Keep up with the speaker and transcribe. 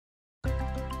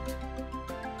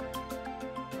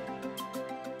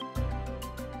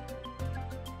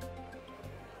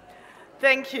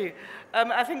Thank you.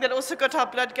 I think that also got our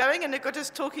blood going and it got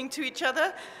us talking to each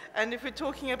other. And if we're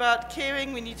talking about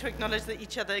caring, we need to acknowledge that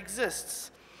each other exists.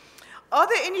 Are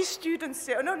there any students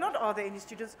there? Oh, no, not are there any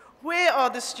students. Where are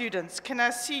the students? Can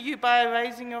I see you by a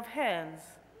raising of hands?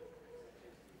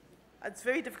 It's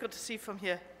very difficult to see from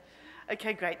here.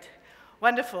 Okay, great.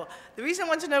 Wonderful. The reason I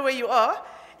want to know where you are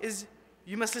is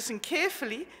you must listen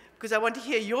carefully because I want to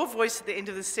hear your voice at the end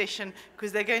of the session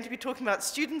because they're going to be talking about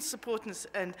student support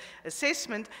and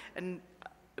assessment, and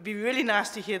it'd be really nice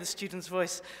to hear the student's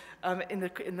voice in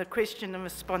the question and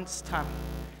response time.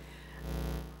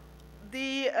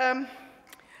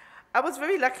 I was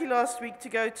very lucky last week to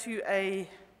go to a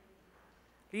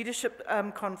leadership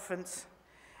conference,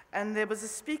 and there was a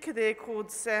speaker there called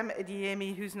Sam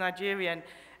Adeyemi, who's Nigerian,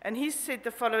 and he said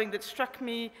the following that struck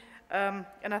me,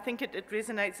 and I think it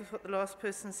resonates with what the last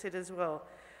person said as well.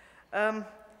 And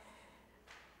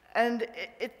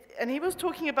he was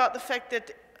talking about the fact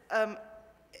that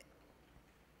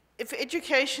if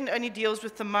education only deals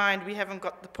with the mind, we haven't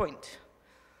got the point.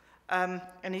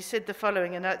 And he said the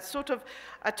following, and I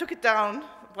took it down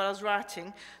while I was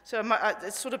writing, so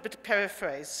it's sort of a bit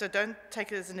paraphrased, so don't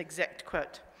take it as an exact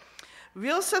quote.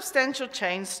 Real substantial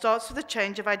change starts with a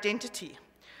change of identity.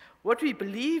 What we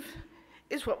believe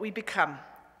is what we become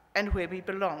and where we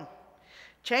belong.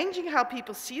 Changing how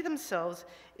people see themselves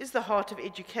is the heart of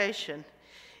education.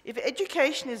 If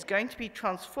education is going to be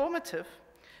transformative,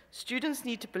 students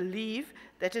need to believe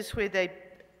that is where they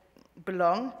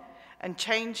belong, and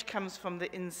change comes from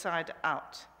the inside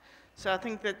out. So I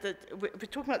think that if we're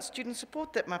talking about student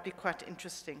support, that might be quite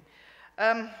interesting.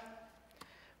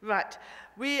 Right,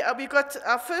 we got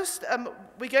our first,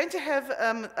 we're going to have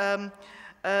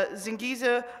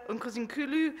Zingiza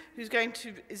Unkozinkulu,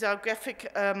 is our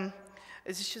graphic,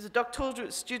 she's a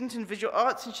doctoral student in visual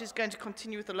arts, and she's going to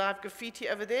continue with the live graffiti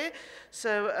over there.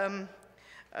 So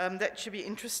that should be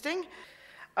interesting.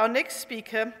 Our next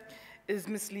speaker is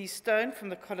Ms. Lee Stone from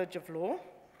the College of Law.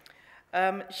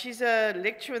 She's a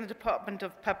lecturer in the Department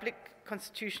of Public,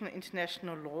 Constitutional and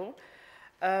International Law.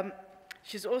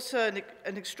 She's also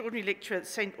an extraordinary lecturer at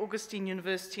St. Augustine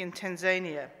University in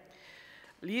Tanzania.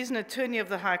 Lee is an attorney of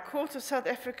the High Court of South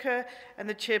Africa and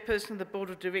the chairperson of the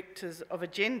Board of Directors of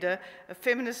Agenda, a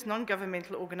feminist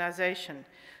non-governmental organization.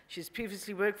 She's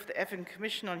previously worked for the African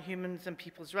Commission on Human and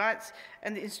People's Rights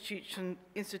and the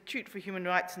Institute for Human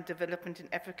Rights and Development in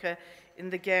Africa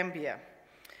in the Gambia.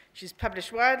 She's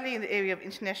published widely in the area of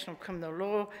international criminal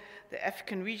law, the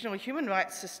African regional human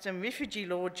rights system, refugee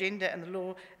law, gender and the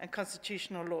law, and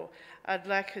constitutional law. I'd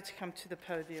like her to come to the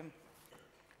podium.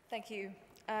 Thank you.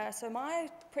 So my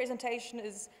presentation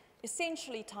is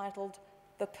essentially titled,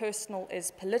 "The Personal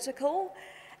is Political,"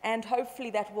 and hopefully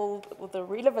the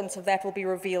relevance of that will be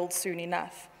revealed soon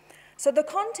enough. So the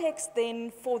context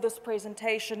then for this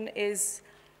presentation is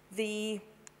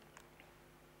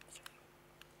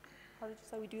how did you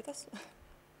say we do this?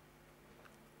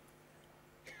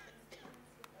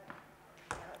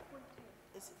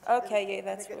 Okay, yeah,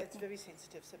 that's it's very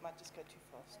sensitive, so it might just go too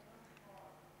fast.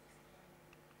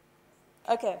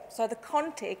 Okay, so the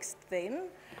context then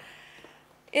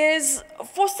is,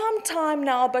 for some time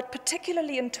now, but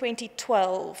particularly in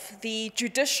 2012, the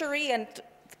judiciary, and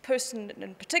the person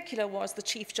in particular was the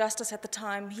Chief Justice at the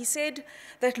time, he said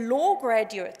that law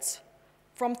graduates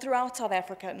from throughout South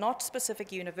Africa, not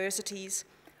specific universities,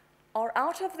 are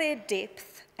out of their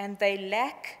depth and they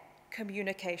lack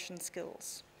communication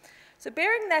skills. So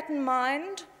bearing that in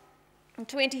mind, in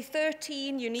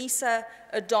 2013, Unisa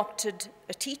adopted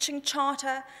a teaching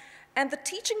charter, and the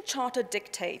teaching charter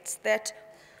dictates that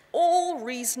all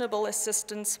reasonable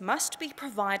assistance must be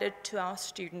provided to our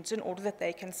students in order that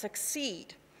they can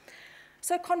succeed.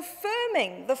 So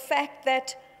confirming the fact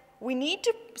that we need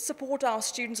to support our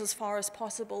students as far as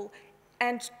possible,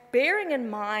 and bearing in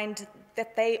mind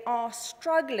that they are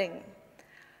struggling,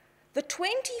 the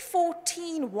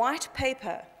 2014 white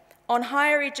paper on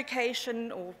higher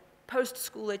education, or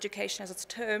post-school education as it's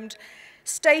termed,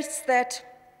 states that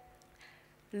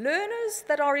learners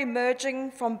that are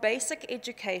emerging from basic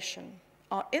education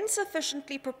are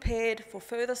insufficiently prepared for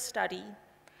further study,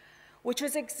 which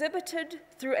is exhibited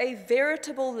through a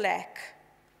veritable lack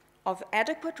of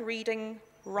adequate reading,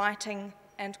 writing,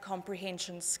 and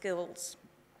comprehension skills.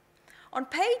 On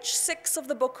page 6 of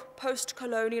the book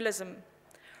Post-Colonialism,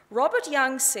 Robert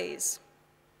Young says,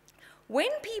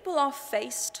 "When people are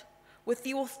faced with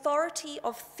the authority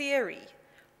of theory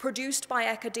produced by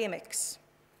academics,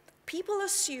 people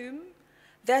assume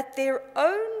that their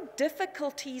own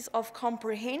difficulties of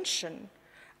comprehension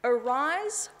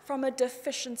arise from a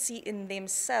deficiency in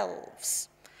themselves."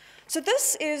 So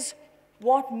this is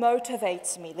what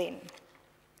motivates me then.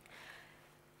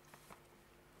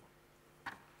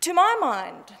 To my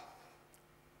mind,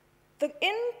 the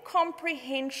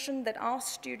incomprehension that our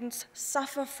students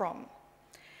suffer from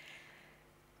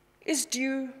is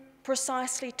due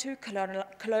precisely to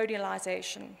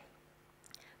colonialization.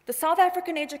 The South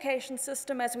African education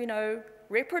system, as we know,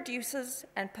 reproduces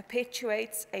and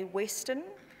perpetuates a Western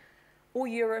or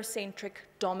Eurocentric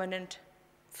dominant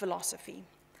philosophy.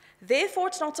 Therefore,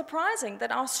 it's not surprising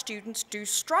that our students do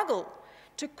struggle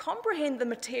to comprehend the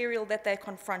material that they're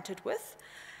confronted with,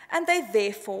 and they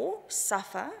therefore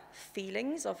suffer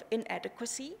feelings of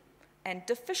inadequacy and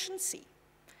deficiency.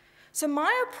 So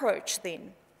my approach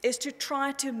then is to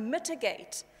try to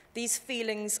mitigate these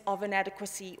feelings of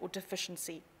inadequacy or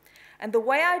deficiency. And the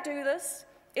way I do this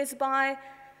is by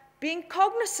being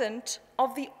cognizant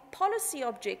of the policy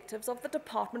objectives of the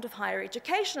Department of Higher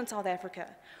Education in South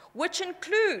Africa, which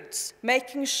includes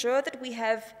making sure that we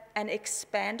have an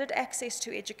expanded access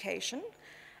to education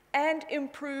and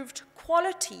improved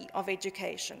quality of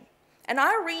education. And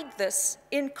I read this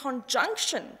in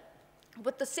conjunction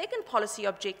with the second policy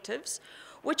objectives,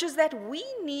 which is that we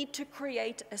need to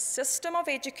create a system of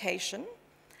education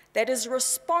that is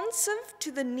responsive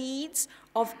to the needs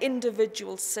of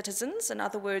individual citizens, in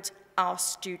other words, our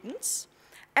students,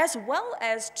 as well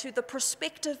as to the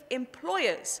prospective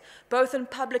employers, both in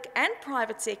public and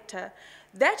private sector,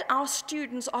 that our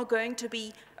students are going to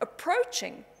be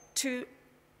approaching to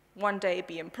one day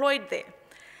be employed there.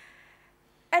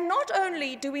 And not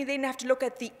only do we then have to look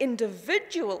at the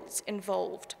individuals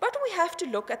involved, but we have to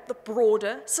look at the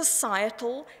broader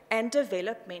societal and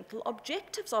developmental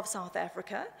objectives of South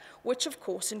Africa, which of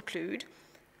course include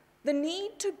the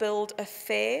need to build a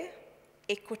fair,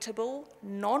 equitable,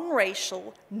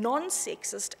 non-racial,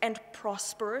 non-sexist, and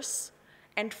prosperous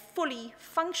and fully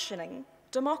functioning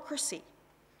democracy.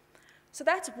 So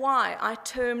that's why I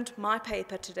termed my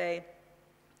paper today,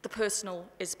 "The Personal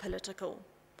is Political."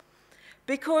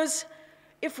 Because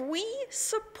if we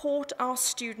support our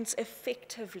students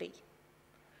effectively,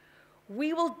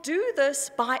 we will do this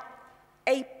by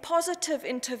a positive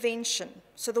intervention.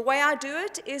 So the way I do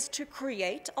it is to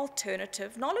create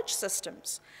alternative knowledge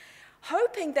systems,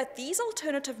 hoping that these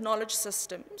alternative knowledge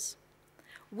systems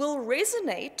will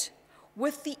resonate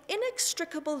with the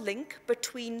inextricable link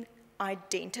between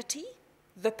identity,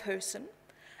 the person,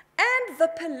 and the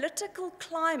political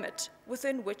climate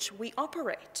within which we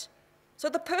operate. So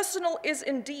the personal is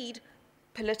indeed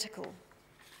political.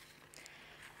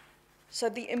 So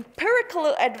the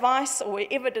empirical advice or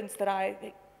evidence that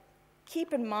I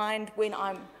keep in mind when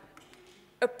I'm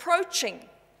approaching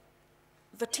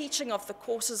the teaching of the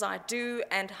courses I do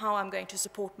and how I'm going to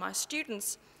support my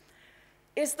students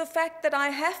is the fact that I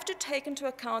have to take into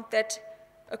account that,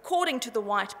 according to the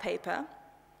white paper,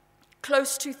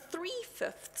 close to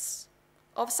 3/5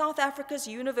 of South Africa's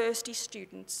university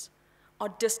students are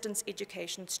distance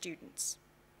education students.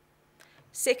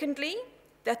 Secondly,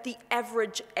 that the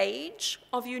average age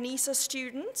of Unisa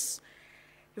students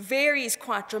varies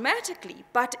quite dramatically,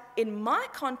 but in my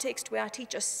context where I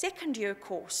teach a second-year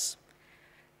course,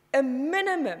 a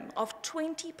minimum of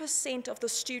 20% of the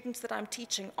students that I'm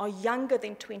teaching are younger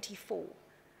than 24.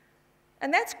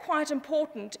 And that's quite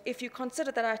important if you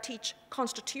consider that I teach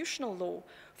constitutional law,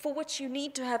 for which you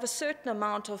need to have a certain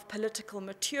amount of political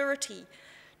maturity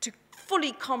to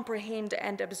fully comprehend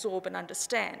and absorb and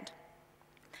understand.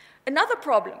 Another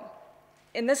problem,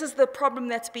 and this is the problem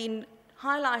that's been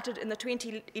highlighted in the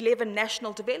 2011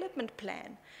 National Development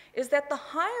Plan, is that the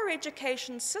higher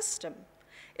education system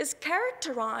is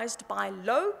characterized by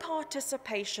low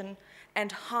participation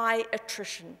and high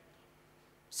attrition.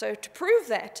 So to prove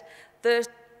that, the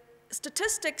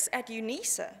statistics at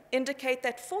Unisa indicate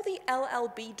that for the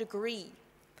LLB degree,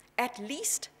 at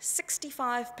least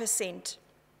 65%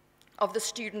 of the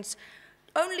students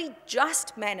only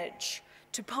just manage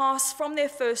to pass from their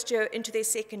first year into their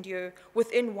second year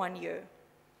within 1 year.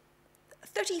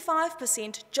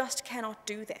 35% just cannot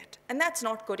do that, and that's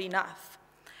not good enough.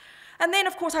 And then,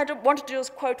 of course, I wanted to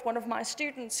just quote one of my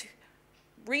students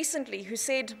recently who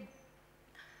said,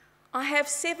 "I have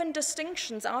 7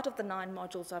 distinctions out of the 9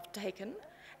 modules I've taken,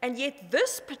 and yet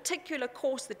this particular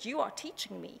course that you are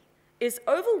teaching me is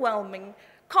overwhelming,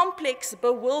 complex,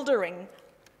 bewildering.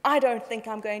 I don't think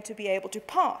I'm going to be able to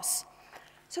pass."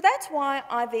 So that's why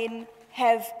I then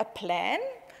have a plan,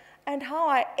 and how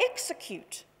I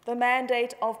execute the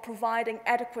mandate of providing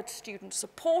adequate student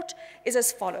support is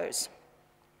as follows.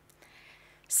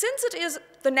 Since it is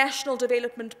the National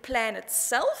Development Plan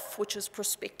itself, which is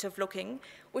prospective looking,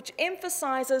 which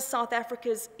emphasizes South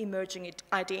Africa's emerging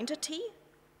identity,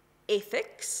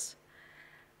 ethics,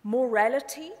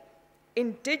 morality,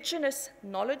 indigenous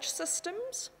knowledge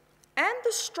systems, and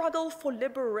the struggle for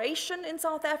liberation in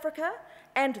South Africa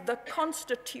and the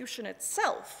Constitution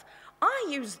itself, I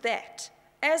use that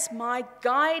as my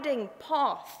guiding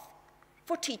path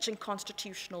for teaching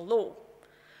constitutional law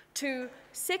to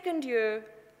second-year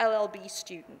LLB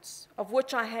students, of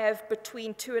which I have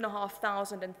between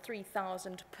 2,500 and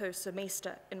 3,000 per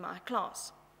semester in my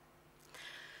class.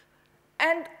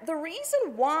 And the reason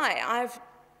why I've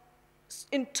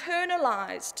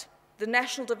internalized the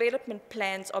National Development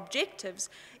Plan's objectives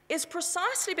is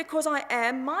precisely because I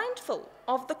am mindful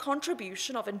of the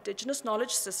contribution of indigenous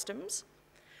knowledge systems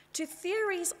to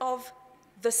theories of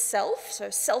the self, so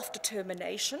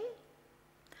self-determination,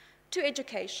 to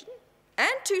education,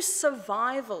 and to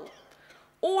survival,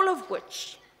 all of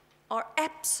which are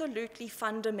absolutely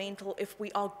fundamental if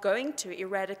we are going to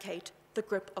eradicate the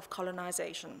grip of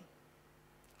colonization.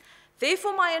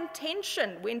 Therefore, my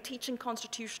intention when teaching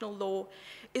constitutional law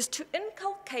is to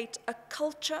inculcate a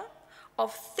culture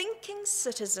of thinking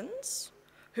citizens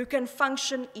who can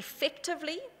function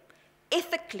effectively,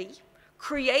 ethically,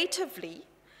 creatively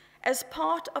as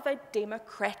part of a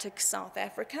democratic South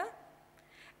Africa.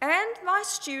 And my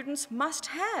students must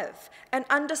have an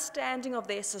understanding of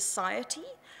their society,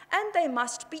 and they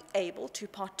must be able to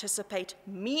participate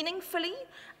meaningfully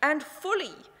and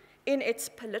fully in its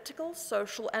political,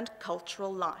 social, and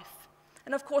cultural life.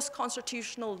 And of course,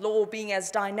 constitutional law, being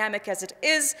as dynamic as it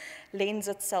is, lends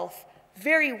itself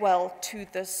very well to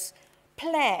this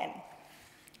plan.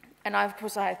 And of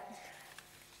course, I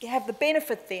have the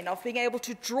benefit then of being able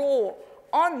to draw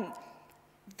on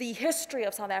the history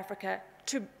of South Africa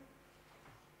to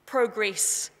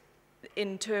progress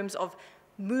in terms of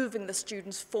moving the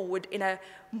students forward in a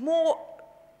more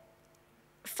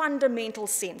fundamental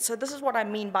sense. So this is what I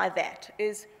mean by that,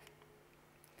 is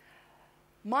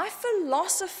my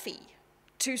philosophy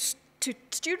to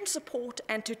student support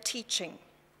and to teaching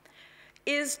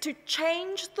is to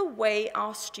change the way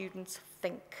our students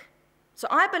think. So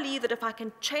I believe that if I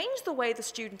can change the way the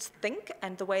students think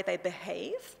and the way they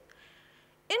behave,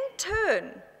 in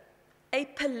turn, a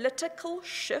political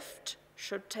shift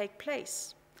should take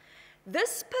place.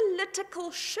 This political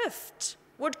shift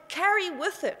would carry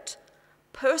with it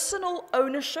personal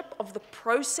ownership of the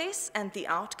process and the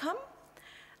outcome,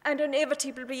 and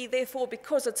inevitably, therefore,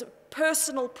 because it's a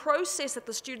personal process that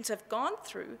the students have gone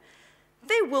through,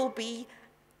 there will be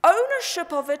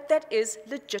ownership of it that is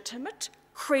legitimate,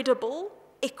 credible,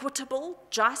 equitable,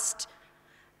 just,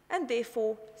 and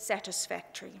therefore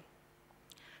satisfactory.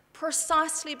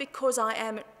 Precisely because I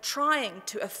am trying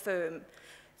to affirm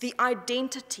the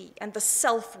identity and the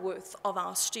self-worth of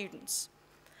our students.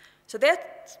 So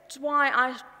that's why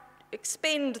I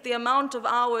expend the amount of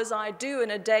hours I do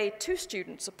in a day to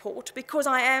student support, because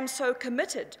I am so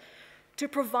committed to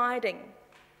providing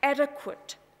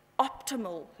adequate,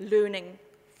 optimal learning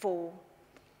for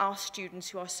our students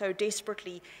who are so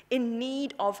desperately in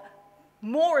need of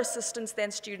more assistance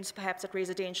than students perhaps at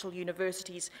residential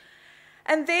universities.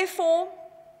 And therefore,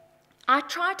 I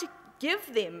try to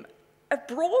give them a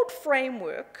broad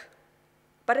framework,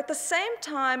 but at the same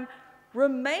time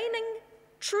remaining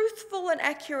truthful and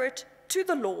accurate to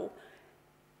the law,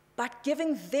 but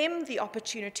giving them the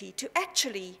opportunity to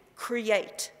actually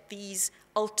create these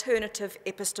alternative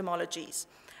epistemologies.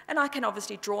 And I can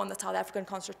obviously draw on the South African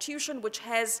Constitution, which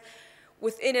has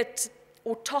within it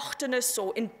autochthonous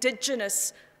or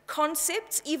indigenous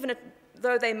concepts, even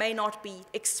though they may not be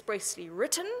expressly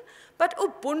written, but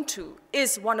Ubuntu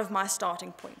is one of my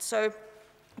starting points. So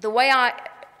the way I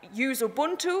use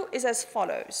Ubuntu is as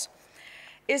follows,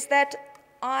 is that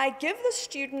I give the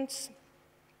students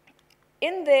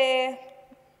in their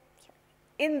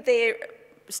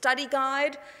study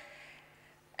guide,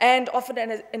 and often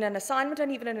in an assignment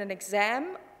and even in an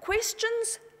exam,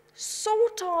 questions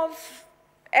sort of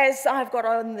as I've got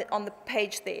on the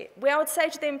page there, where I would say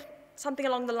to them something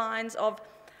along the lines of,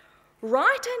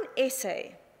 write an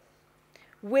essay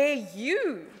where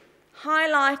you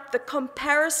highlight the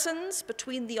comparisons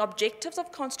between the objectives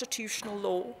of constitutional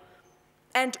law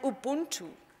and Ubuntu.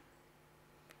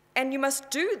 And you must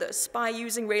do this by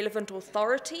using relevant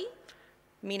authority,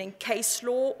 meaning case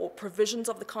law or provisions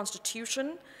of the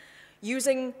Constitution,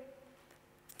 using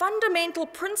fundamental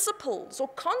principles or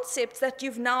concepts that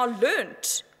you've now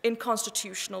learnt in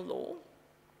constitutional law.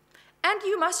 And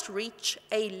you must reach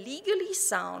a legally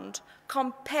sound,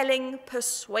 compelling,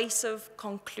 persuasive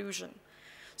conclusion.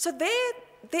 So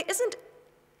there isn't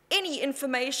any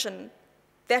information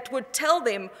that would tell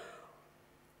them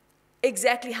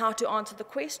exactly how to answer the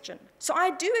question. So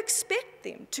I do expect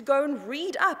them to go and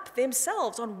read up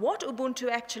themselves on what Ubuntu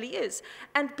actually is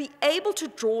and be able to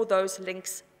draw those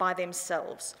links by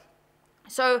themselves.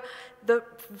 So the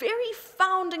very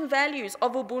founding values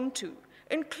of Ubuntu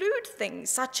include things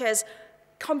such as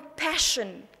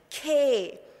compassion,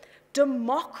 care,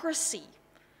 democracy.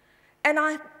 And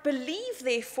I believe,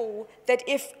 therefore, that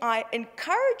if I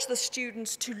encourage the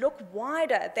students to look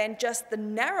wider than just the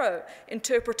narrow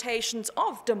interpretations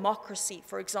of democracy,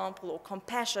 for example, or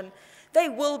compassion, they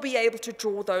will be able to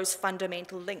draw those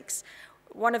fundamental links.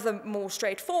 One of the more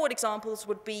straightforward examples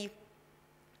would be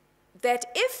that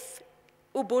if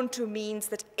Ubuntu means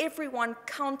that everyone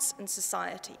counts in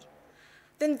society,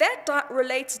 then that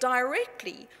relates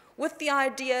directly with the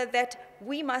idea that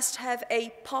we must have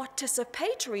a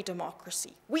participatory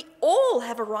democracy. We all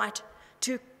have a right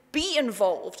to be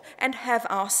involved and have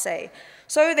our say.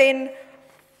 So then,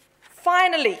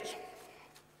 finally,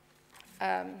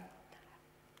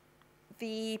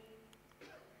 the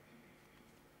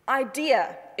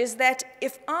idea is that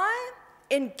if I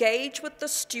engage with the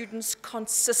students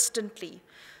consistently,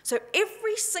 so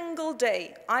every single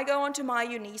day I go onto my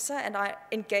Unisa and I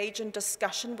engage in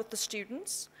discussion with the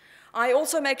students. I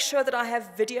also make sure that I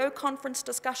have video conference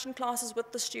discussion classes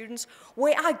with the students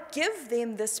where I give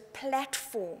them this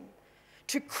platform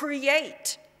to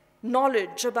create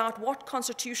knowledge about what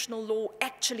constitutional law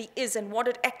actually is and what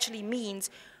it actually means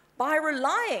by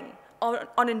relying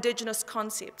on indigenous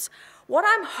concepts. What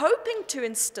I'm hoping to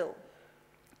instill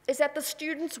is that the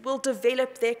students will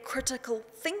develop their critical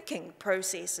thinking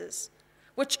processes,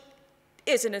 which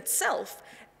is in itself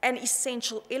an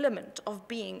essential element of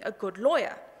being a good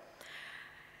lawyer.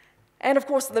 And of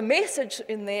course, the message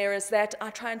in there is that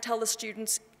I try and tell the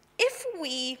students, if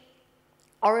we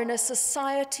are in a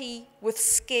society with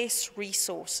scarce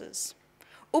resources,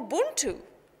 Ubuntu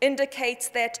indicates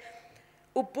that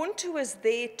Ubuntu is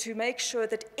there to make sure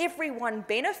that everyone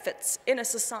benefits in a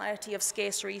society of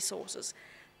scarce resources.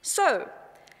 So,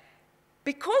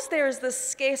 because there is this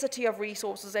scarcity of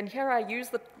resources, and here I use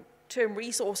the term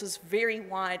resources very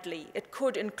widely, it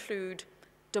could include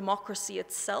democracy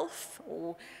itself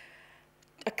or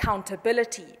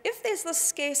accountability. If there's this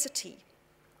scarcity,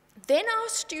 then our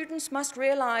students must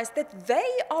realize that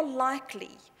they are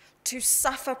likely to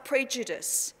suffer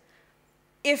prejudice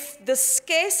if the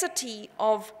scarcity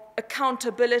of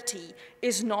accountability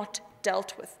is not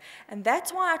dealt with. And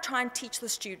that's why I try and teach the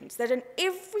students that in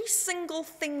every single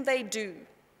thing they do,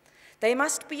 they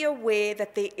must be aware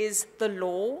that there is the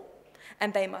law,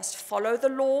 and they must follow the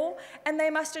law, and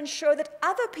they must ensure that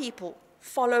other people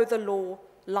follow the law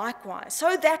likewise,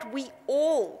 so that we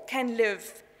all can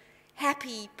live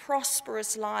happy,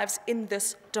 prosperous lives in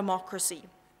this democracy.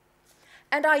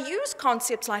 And I use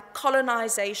concepts like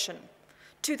colonization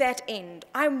to that end.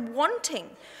 I'm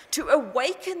wanting to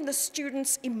awaken the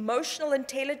students' emotional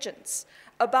intelligence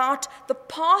about the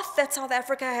path that South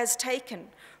Africa has taken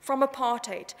from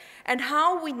apartheid and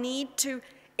how we need to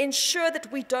ensure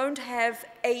that we don't have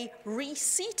a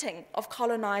reseating of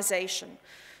colonization.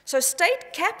 So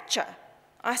state capture,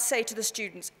 I say to the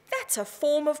students, that's a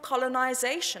form of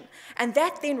colonization, and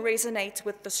that then resonates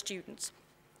with the students.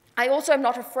 I also am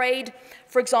not afraid,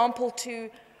 for example,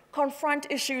 to confront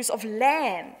issues of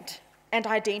land and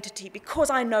identity because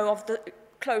I know of the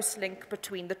close link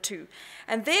between the two.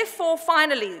 And therefore,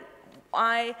 finally,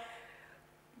 I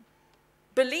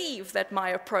believe that my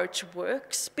approach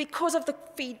works because of the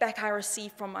feedback I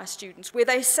receive from my students, where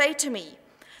they say to me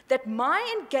that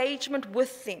my engagement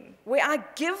with them, where I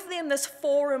give them this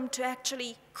forum to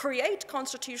actually create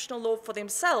constitutional law for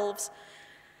themselves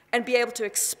and be able to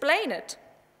explain it,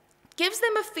 gives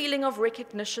them a feeling of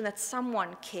recognition that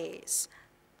someone cares.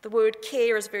 The word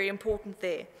care is very important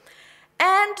there.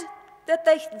 And that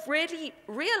they really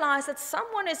realize that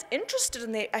someone is interested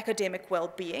in their academic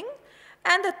well-being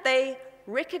and that they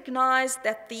recognize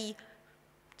that the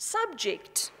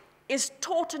subject is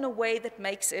taught in a way that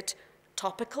makes it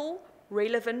topical,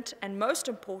 relevant, and most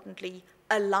importantly,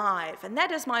 alive. And that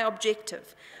is my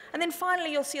objective. And then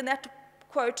finally, you'll see in that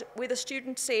quote where the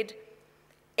student said,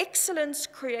 "Excellence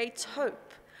creates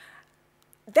hope."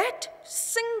 That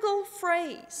single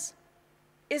phrase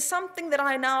is something that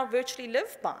I now virtually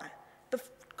live by. The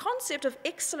concept of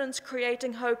excellence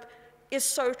creating hope is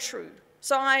so true.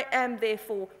 So I am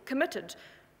therefore committed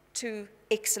to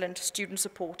excellent student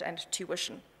support and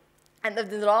tuition. And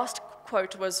the last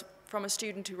quote was from a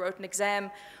student who wrote an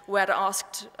exam who had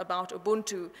asked about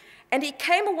Ubuntu. And he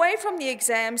came away from the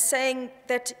exam saying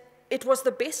that it was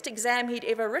the best exam he'd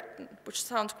ever written, which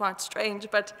sounds quite strange,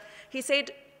 but he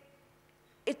said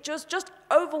it was just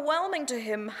overwhelming to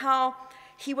him how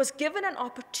he was given an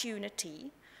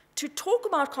opportunity to talk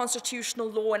about constitutional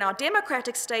law in our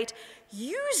democratic state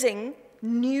using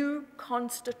new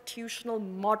constitutional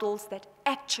models that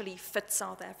actually fit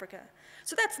South Africa.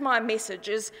 So that's my message,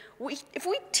 is if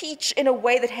we teach in a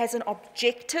way that has an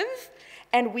objective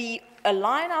and we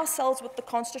align ourselves with the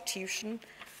Constitution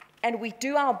and we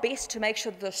do our best to make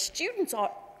sure the students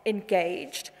are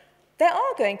engaged, they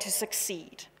are going to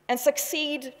succeed. And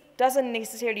succeed doesn't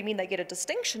necessarily mean they get a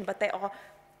distinction, but they are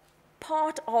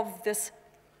part of this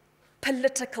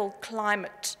political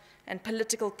climate and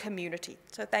political community.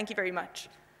 So thank you very much.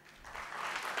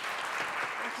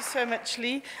 Thank you so much,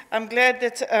 Lee. I'm glad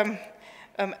that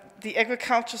the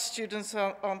agriculture students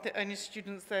aren't the only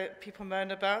students that people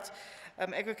moan about.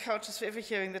 Agriculture is forever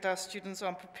hearing that our students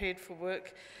aren't prepared for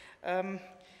work. And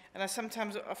I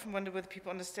sometimes often wonder whether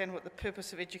people understand what the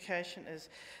purpose of education is.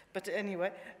 But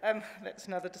anyway, that's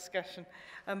another discussion.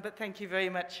 But thank you very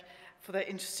much for that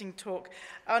interesting talk.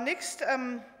 Our next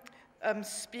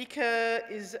speaker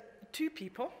is two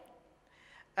people.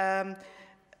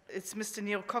 It's Mr.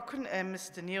 Neil Cochrane and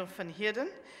Mr. Neil van Heerden.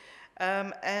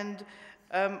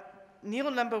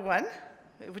 Neil number one,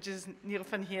 which is Neil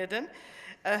van Heerden,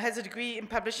 has a degree in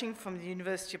publishing from the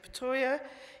University of Pretoria.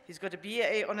 He's got a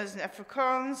BA Honours in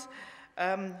Afrikaans.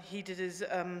 He did his,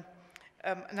 and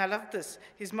I love this,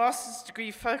 his master's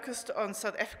degree focused on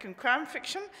South African crime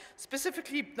fiction,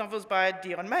 specifically novels by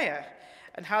Dion Meyer,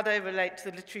 and how they relate to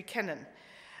the literary canon.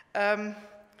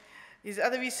 His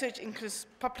other research includes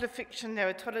popular fiction,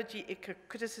 narratology,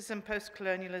 eco-criticism,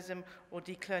 post-colonialism, or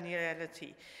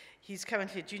decoloniality. He's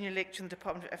currently a junior lecturer in the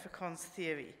Department of Afrikaans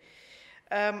Theory.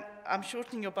 I'm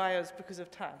shortening your bios because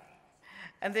of time.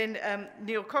 And then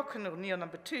Neil Cochrane, or Neil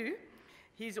number two,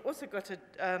 he's also got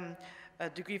a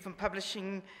degree from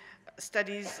publishing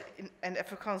studies and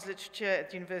Afrikaans literature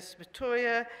at the University of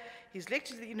Pretoria. He's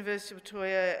lectured at the University of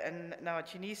Pretoria and now at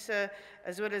Unisa,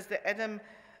 as well as the Adam,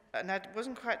 and I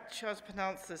wasn't quite sure how to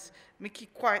pronounce this, Mickey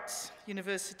Quite's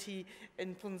University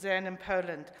in Poznań in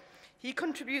Poland. He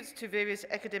contributes to various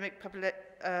academic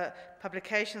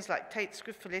publications like Tate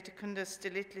Schrift voor Letterkunde,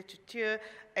 Stilet Literatuur,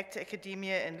 Acta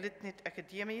Academia, and Litnet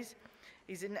Academies.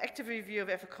 He's an active reviewer of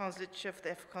Afrikaans literature for the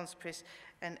Afrikaans Press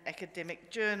and academic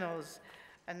journals.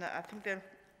 And I think they're,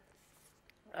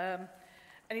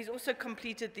 and he's also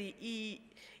completed the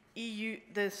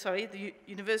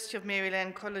University of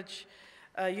Maryland College,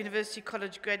 University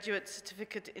College Graduate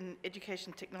Certificate in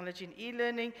Education Technology and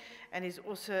E-Learning, and he's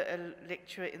also a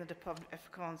lecturer in the Department of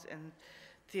Afrikaans and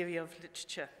Theory of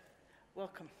Literature.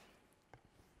 Welcome.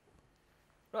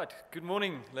 Right, good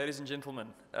morning, ladies and gentlemen.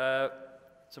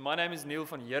 So my name is Neil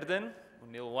van Heerden, or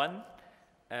Neil 1,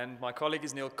 and my colleague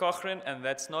is Neil Cochrane, and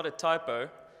that's not a typo.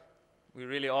 We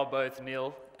really are both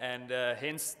Neil, and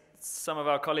hence some of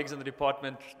our colleagues in the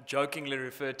department jokingly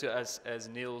refer to us as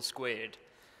Neil squared.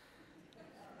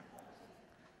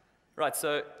 Right,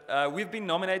 so we've been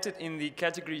nominated in the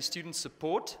category Student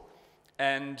Support,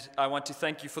 and I want to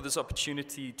thank you for this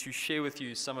opportunity to share with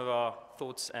you some of our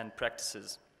thoughts and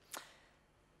practices.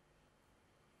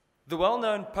 The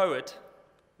well-known poet,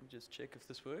 let me just check if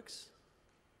this works.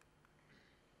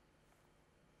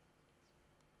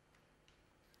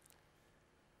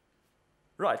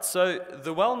 Right, so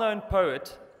the well-known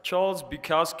poet, Charles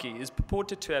Bukowski, is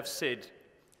purported to have said,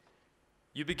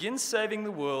 "You begin saving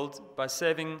the world by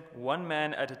saving one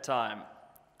man at a time.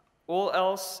 All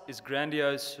else is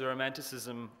grandiose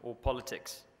romanticism or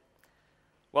politics."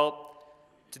 Well,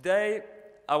 today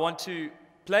I want to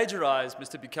plagiarize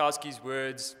Mr. Bukowski's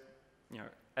words,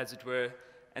 as it were,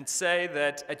 and say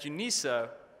that at Unisa,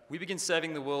 we begin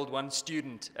saving the world one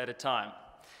student at a time.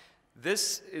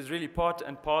 This is really part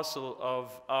and parcel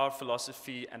of our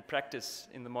philosophy and practice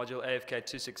in the module AFK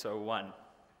 2601.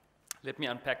 Let me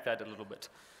unpack that a little bit.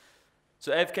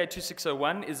 So AFK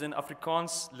 2601 is an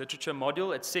Afrikaans literature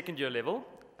module at second year level,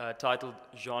 titled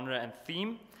Genre and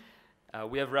Theme.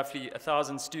 We have roughly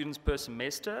 1,000 students per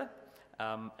semester,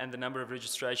 and the number of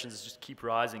registrations just keep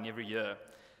rising every year,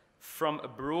 from a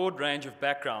broad range of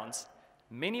backgrounds,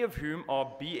 many of whom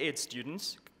are B.Ed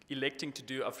students electing to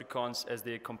do Afrikaans as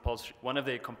their one of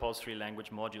their compulsory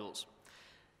language modules.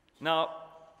 Now,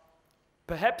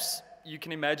 perhaps you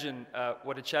can imagine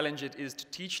what a challenge it is to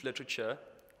teach literature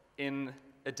in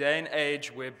a day and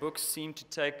age where books seem to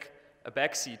take a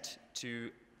backseat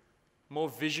to more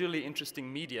visually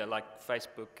interesting media like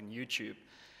Facebook and YouTube,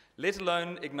 let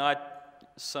alone ignite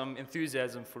some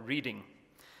enthusiasm for reading.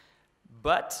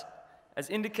 But, as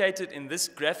indicated in this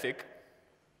graphic,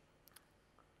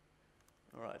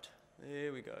 all right,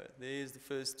 there we go. There's the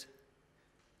first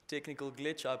technical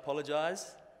glitch. I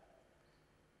apologize.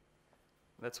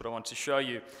 That's what I want to show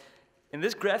you. In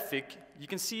this graphic, you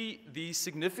can see the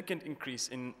significant increase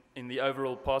in the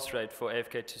overall pass rate for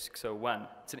AFK 2601.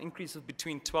 It's an increase of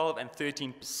between 12 and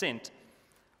 13%,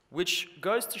 which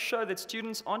goes to show that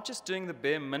students aren't just doing the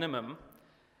bare minimum.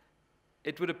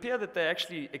 It would appear that they're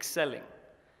actually excelling.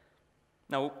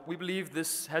 Now, we believe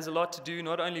this has a lot to do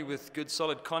not only with good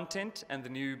solid content and the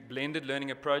new blended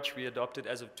learning approach we adopted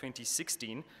as of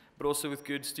 2016, but also with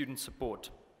good student support.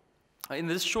 In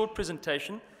this short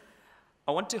presentation,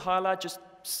 I want to highlight just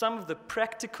some of the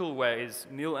practical ways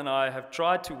Neil and I have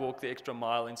tried to walk the extra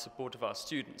mile in support of our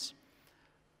students.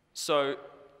 So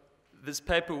this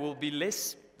paper will be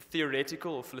less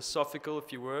theoretical or philosophical,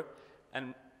 if you were,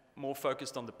 and more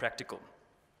focused on the practical.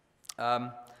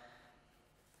 I've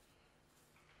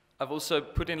also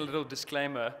put in a little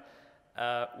disclaimer.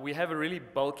 We have a really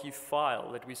bulky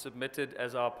file that we submitted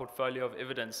as our portfolio of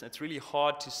evidence. It's really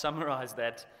hard to summarize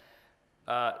that.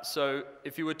 So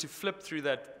if you were to flip through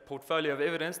that portfolio of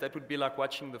evidence, that would be like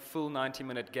watching the full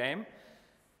 90-minute game.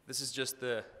 This is just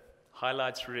the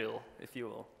highlights reel, if you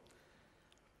will.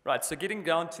 Right, so getting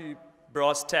down to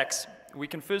brass tacks, we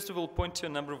can first of all point to a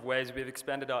number of ways we have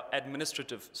expanded our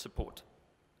administrative support.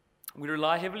 We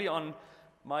rely heavily on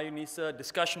Unisa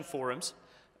discussion forums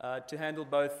to handle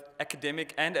both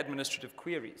academic and administrative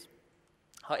queries.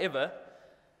 However,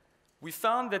 we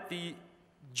found that the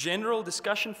general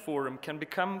discussion forum can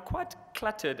become quite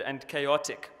cluttered and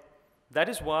chaotic. That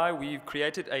is why we've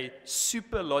created a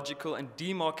super logical and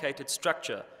demarcated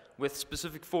structure with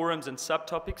specific forums and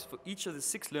subtopics for each of the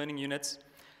 6 learning units,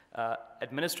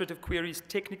 administrative queries,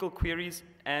 technical queries,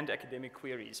 and academic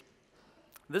queries.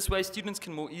 This way, students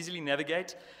can more easily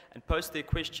navigate and post their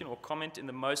question or comment in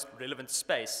the most relevant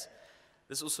space.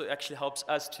 This also actually helps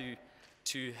us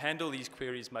to handle these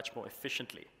queries much more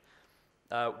efficiently.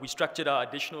 We structured our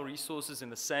additional resources in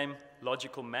the same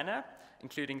logical manner,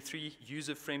 including 3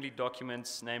 user-friendly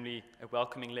documents, namely a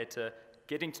welcoming letter,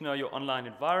 getting to know your online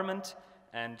environment,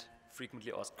 and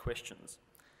frequently asked questions.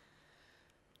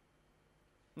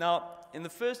 Now, in the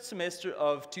first semester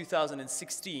of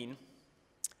 2016,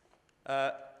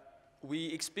 we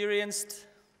experienced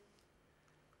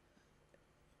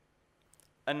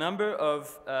a number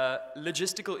of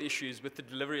logistical issues with the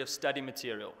delivery of study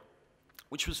material,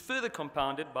 which was further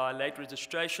compounded by late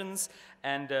registrations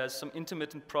and some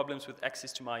intermittent problems with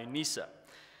access to Unisa.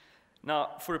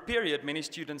 Now, for a period, many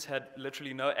students had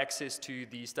literally no access to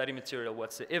the study material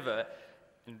whatsoever,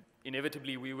 and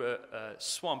inevitably we were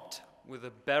swamped with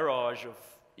a barrage of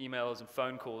emails and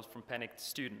phone calls from panicked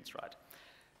students, right?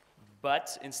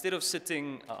 But instead of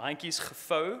sitting handjies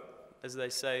gevou, as they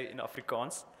say in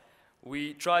Afrikaans,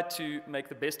 we tried to make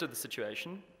the best of the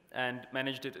situation and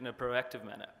managed it in a proactive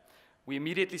manner. We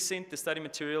immediately sent the study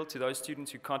material to those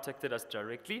students who contacted us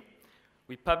directly.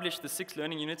 We published the 6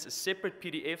 learning units as separate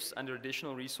PDFs under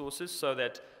additional resources so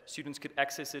that students could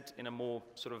access it in a more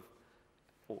sort of,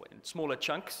 or in smaller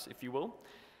chunks, if you will.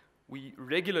 We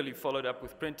regularly followed up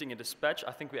with printing and dispatch.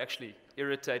 I think we actually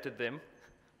irritated them,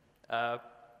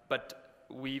 but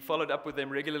we followed up with them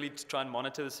regularly to try and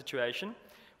monitor the situation.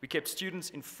 We kept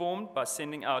students informed by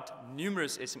sending out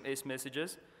numerous SMS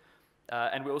messages,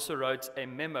 and we also wrote a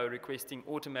memo requesting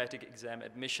automatic exam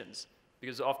admissions,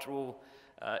 because after all,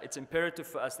 it's imperative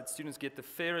for us that students get the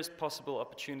fairest possible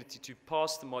opportunity to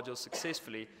pass the module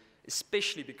successfully,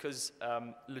 especially because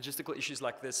logistical issues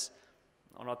like this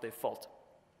are not their fault.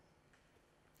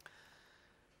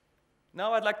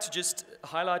 Now I'd like to just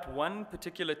highlight one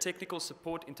particular technical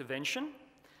support intervention.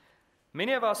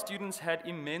 Many of our students had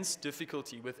immense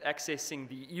difficulty with accessing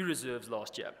the e-reserves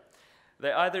last year.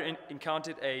 They either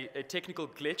encountered a technical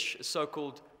glitch, a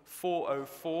so-called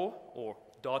 404 or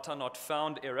data not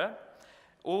found error,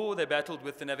 or they battled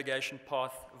with the navigation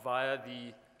path via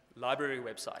the library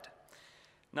website.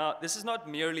 Now, this is not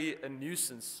merely a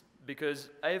nuisance, because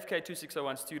AFK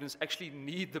 2601 students actually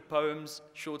need the poems,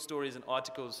 short stories, and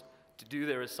articles to do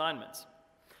their assignments.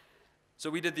 So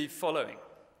we did the following.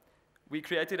 We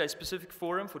created a specific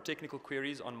forum for technical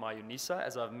queries on Unisa,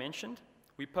 as I've mentioned.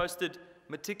 We posted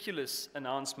meticulous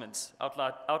announcements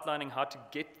outlining how to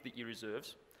get the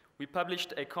e-reserves. We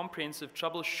published a comprehensive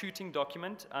troubleshooting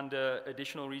document under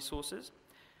additional resources.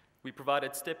 We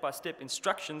provided step-by-step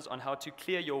instructions on how to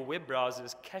clear your web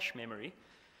browser's cache memory,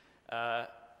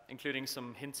 including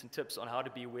some hints and tips on how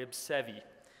to be web savvy.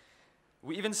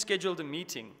 We even scheduled a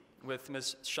meeting with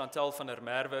Ms. Chantal van der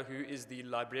Merwe, who is the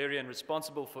librarian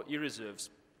responsible for e-reserves.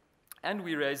 And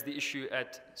we raised the issue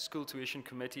at school tuition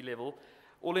committee level,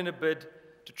 all in a bid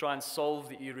to try and solve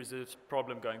the e-reserves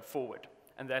problem going forward.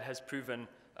 And that has proven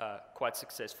quite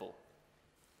successful.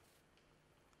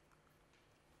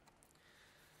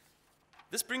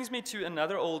 This brings me to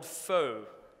another old foe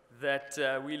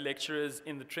that we lecturers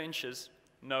in the trenches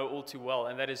know all too well,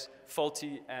 and that is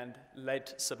faulty and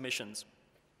late submissions.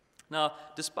 Now,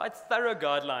 despite thorough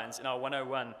guidelines in our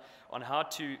 101 on how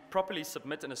to properly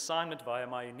submit an assignment via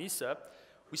my Unisa,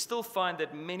 we still find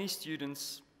that many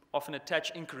students often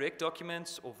attach incorrect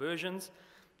documents or versions.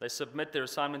 They submit their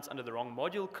assignments under the wrong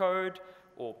module code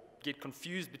or get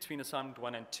confused between assignment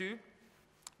 1 and 2,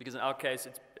 because in our case,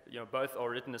 it's, both are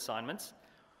written assignments.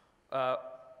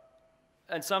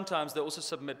 And sometimes they also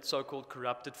submit so-called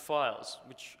corrupted files,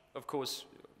 which, of course,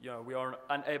 we are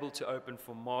unable to open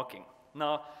for marking.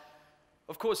 Now,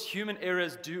 of course, human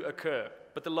errors do occur,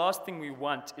 but the last thing we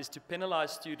want is to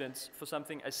penalize students for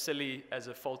something as silly as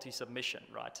a faulty submission,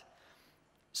 right?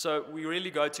 So we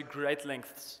really go to great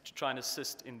lengths to try and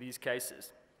assist in these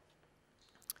cases.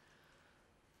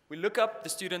 We look up the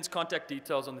student's contact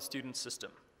details on the student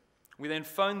system. We then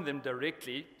phone them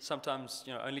directly, sometimes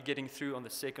only getting through on the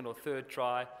second or third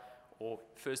try, or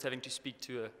first having to speak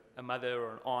to a mother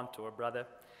or an aunt or a brother,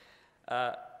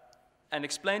 and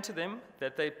explain to them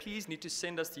that they please need to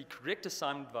send us the correct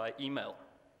assignment via email.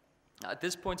 At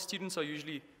this point, students are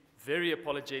usually very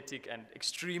apologetic and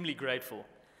extremely grateful.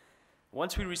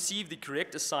 Once we receive the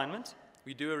correct assignment,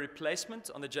 we do a replacement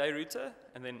on the JRouter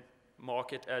and then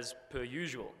mark it as per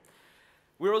usual.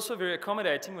 We're also very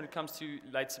accommodating when it comes to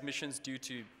late submissions due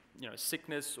to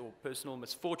sickness or personal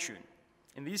misfortune.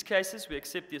 In these cases, we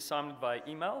accept the assignment via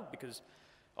email because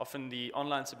often the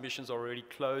online submissions are already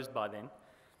closed by then.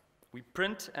 We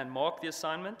print and mark the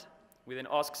assignment. We then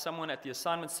ask someone at the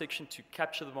assignment section to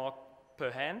capture the mark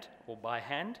per hand or by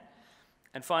hand.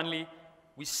 And finally,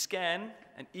 we scan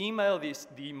and email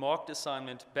the marked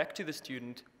assignment back to the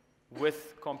student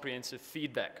with comprehensive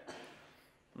feedback.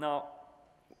 Now,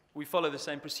 we follow the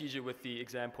same procedure with the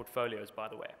exam portfolios, by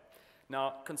the way.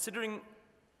 Now, considering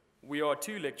we are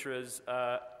 2 lecturers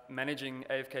managing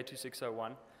AFK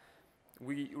 2601,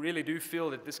 we really do feel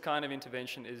that this kind of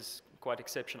intervention is quite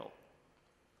exceptional.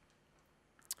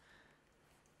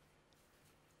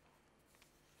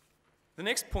 The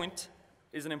next point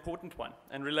is an important one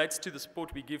and relates to the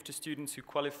support we give to students who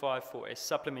qualify for a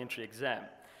supplementary exam.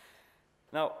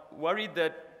 Now, worried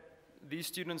that these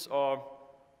students are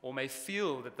or may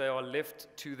feel that they are left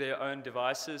to their own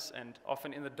devices and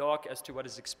often in the dark as to what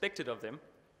is expected of them,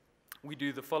 we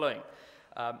do the following.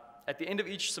 At the end of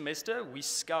each semester, we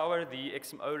scour the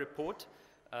XMO report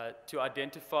to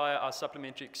identify our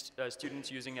supplementary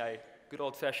students using a good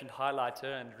old-fashioned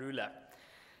highlighter and ruler.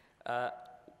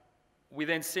 We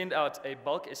then send out a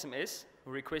bulk SMS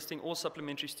requesting all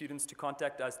supplementary students to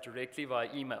contact us directly via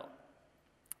email.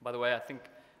 By the way, I think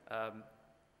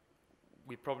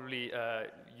we probably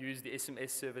use the SMS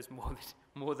service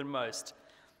more than most,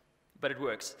 but it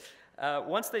works.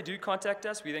 Once they do contact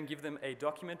us, we then give them a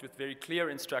document with very clear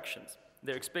instructions.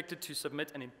 They're expected to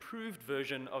submit an improved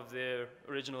version of their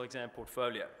original exam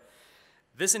portfolio.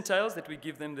 This entails that we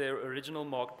give them their original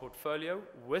marked portfolio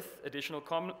with additional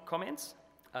comments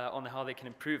on how they can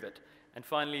improve it. And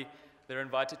finally, they're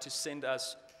invited to send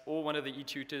us or one of the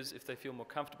e-tutors, if they feel more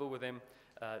comfortable with them,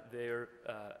 their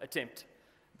attempt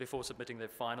before submitting their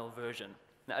final version.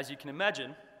 Now, as you can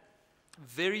imagine,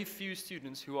 very few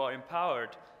students who are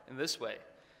empowered in this way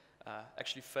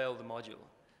actually fail the module,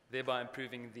 thereby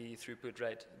improving the throughput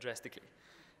rate drastically.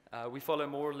 We follow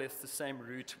more or less the same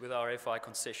route with our FI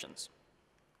concessions.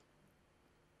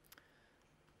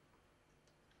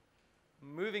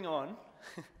 Moving on.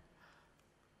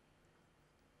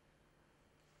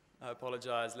 I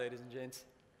apologize, ladies and gents.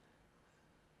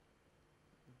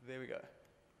 There we go.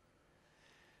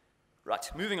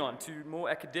 Right, moving on to more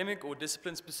academic or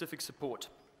discipline-specific support.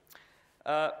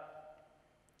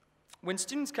 When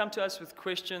students come to us with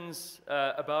questions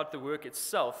about the work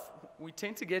itself, we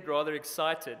tend to get rather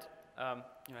excited,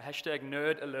 hashtag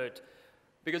nerd alert,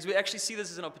 because we actually see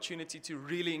this as an opportunity to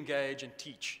really engage and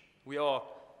teach. We are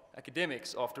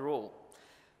academics, after all.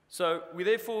 So we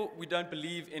don't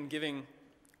believe in giving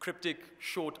cryptic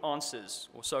short answers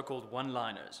or so-called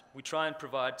one-liners. We try and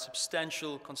provide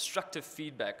substantial, constructive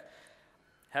feedback,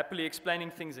 happily explaining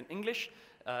things in English,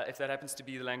 if that happens to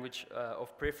be the language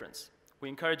of preference. We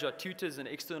encourage our tutors and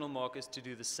external markers to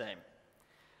do the same.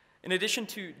 In addition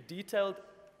to detailed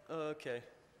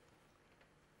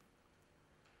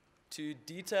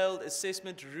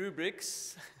assessment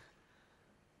rubrics,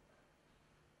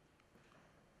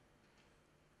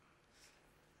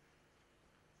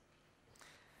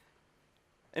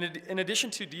 in addition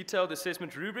to detailed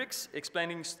assessment rubrics,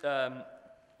 explaining,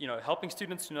 helping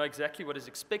students to know exactly what is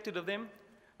expected of them,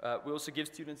 we also give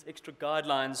students extra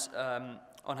guidelines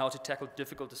on how to tackle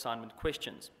difficult assignment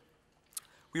questions.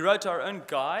 We wrote our own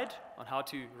guide on how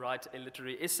to write a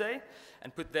literary essay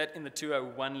and put that in the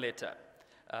 201 letter.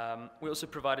 We also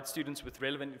provided students with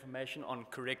relevant information on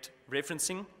correct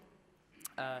referencing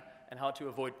and how to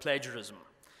avoid plagiarism.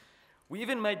 We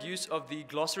even made use of the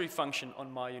glossary function on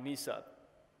my Unisa,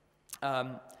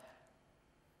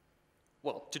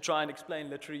 well, to try and explain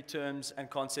literary terms and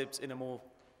concepts in a more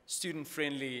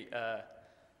student-friendly,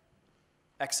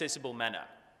 accessible manner.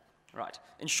 Right.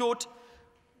 In short,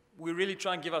 we really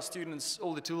try and give our students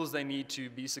all the tools they need to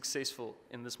be successful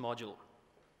in this module.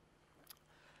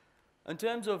 In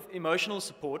terms of emotional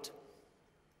support,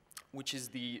 which is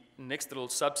the next little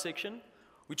subsection,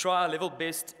 we try our level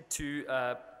best to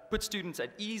put students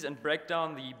at ease and break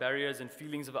down the barriers and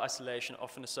feelings of isolation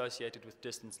often associated with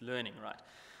distance learning, right?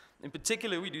 In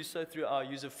particular, we do so through our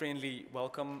user-friendly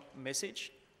welcome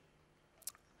message,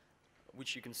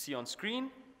 which you can see on screen,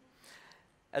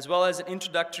 as well as an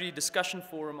introductory discussion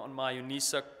forum on my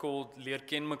Unisa called Leer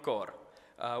Ken Mekaar,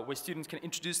 where students can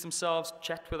introduce themselves,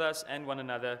 chat with us and one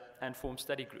another, and form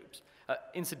study groups.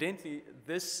 Incidentally,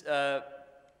 this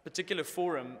particular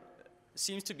forum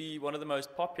seems to be one of the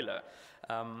most popular,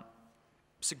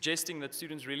 suggesting that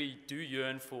students really do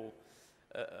yearn for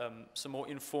some more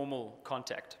informal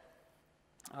contact.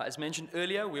 As mentioned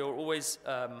earlier, we are always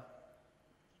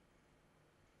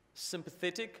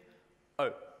sympathetic.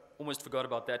 Oh, almost forgot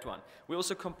about that one. We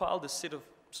also compiled a set of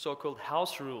so-called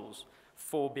house rules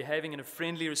for behaving in a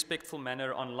friendly, respectful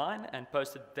manner online and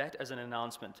posted that as an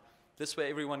announcement. This way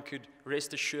everyone could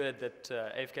rest assured that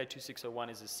AFK 2601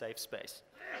 is a safe space.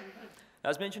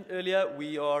 As mentioned earlier,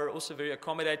 we are also very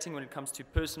accommodating when it comes to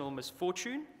personal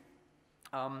misfortune.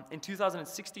 In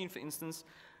 2016, for instance,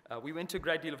 we went to a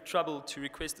great deal of trouble to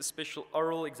request a special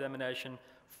oral examination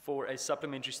for a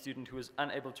supplementary student who was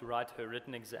unable to write her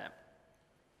written exam.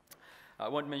 I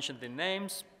won't mention their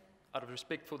names out of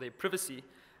respect for their privacy,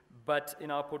 but in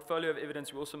our portfolio of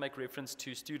evidence, we also make reference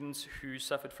to students who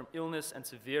suffered from illness and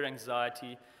severe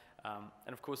anxiety,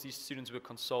 and of course, these students were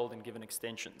consoled and given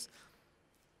extensions.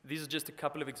 These are just a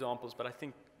couple of examples, but I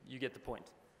think you get the point.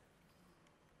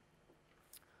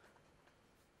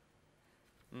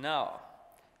 Now,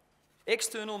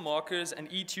 external markers and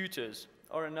e-tutors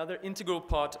are another integral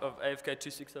part of AFK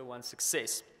 2601's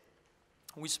success.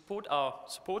 We support our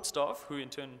support staff, who in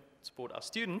turn support our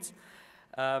students,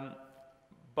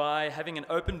 by having an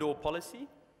open door policy,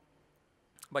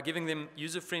 by giving them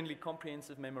user-friendly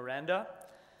comprehensive memoranda,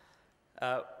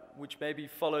 which may be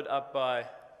followed up by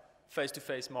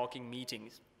face-to-face marking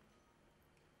meetings.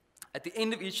 At the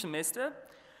end of each semester,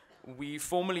 we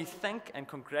formally thank and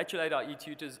congratulate our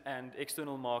e-tutors and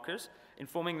external markers,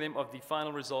 informing them of the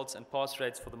final results and pass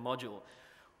rates for the module.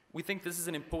 We think this is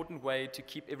an important way to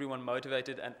keep everyone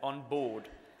motivated and on board,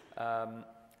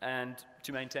 and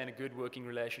to maintain a good working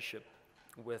relationship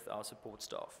with our support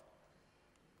staff.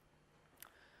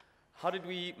 How did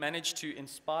we manage to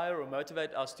inspire or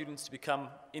motivate our students to become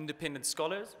independent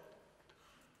scholars?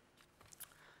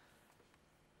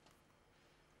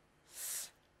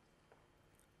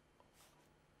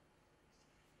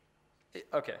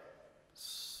 Okay.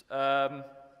 I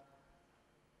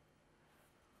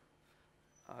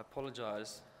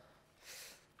apologize.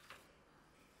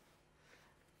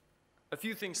 A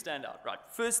few things stand out, right?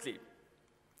 Firstly,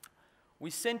 we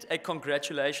sent a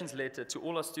congratulations letter to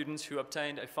all our students who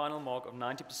obtained a final mark of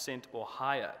 90% or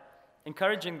higher,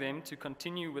 encouraging them to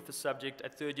continue with the subject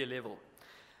at third year level.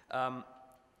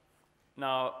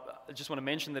 Now, I just want to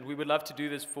mention that we would love to do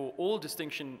this for all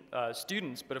distinction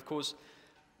students, but of course,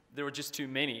 there were just too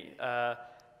many.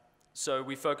 So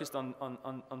we focused on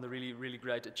the really, really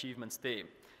great achievements there.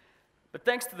 But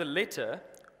thanks to the letter,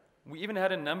 we even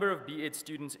had a number of B.Ed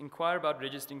students inquire about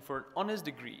registering for an honors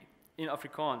degree in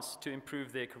Afrikaans to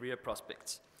improve their career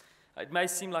prospects. It may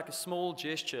seem like a small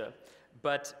gesture,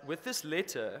 but with this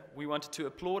letter, we wanted to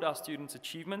applaud our students'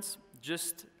 achievements,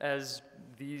 just as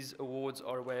these awards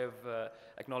are a way of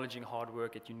acknowledging hard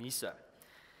work at Unisa.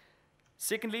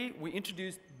 Secondly, we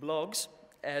introduced blogs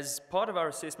as part of our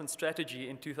assessment strategy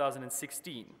in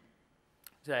 2016.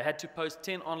 So I had to post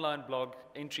 10 online blog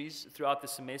entries throughout the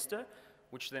semester,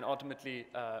 which then ultimately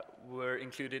were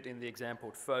included in the exam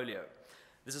portfolio.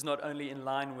 This is not only in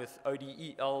line with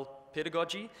ODEL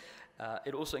pedagogy,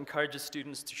 it also encourages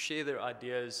students to share their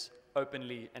ideas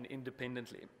openly and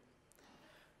independently.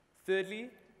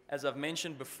 Thirdly, as I've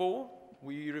mentioned before,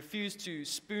 we refuse to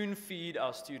spoon feed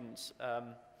our students.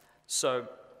 So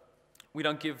we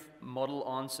don't give model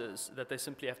answers that they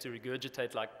simply have to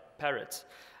regurgitate like parrots.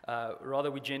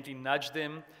 Rather, we gently nudge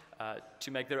them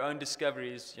to make their own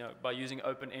discoveries, by using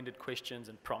open-ended questions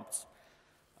and prompts.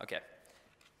 Okay.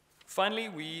 Finally,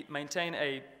 we maintain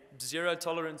a zero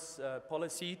tolerance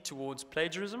policy towards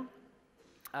plagiarism,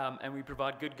 and we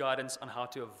provide good guidance on how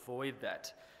to avoid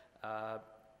that.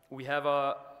 We have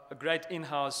a great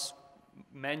in-house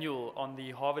manual on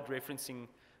the Harvard referencing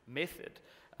method,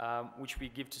 which we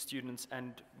give to students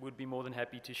and would be more than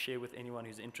happy to share with anyone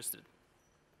who's interested.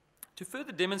 To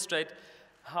further demonstrate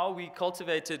how we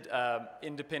cultivated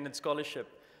independent scholarship,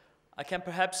 I can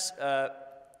perhaps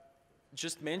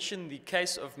just mention the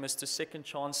case of Mr. Second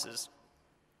Chances.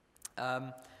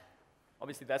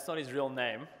 Obviously, that's not his real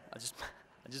name. I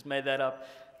just made that up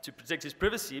to protect his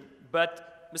privacy, but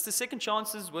Mr. Second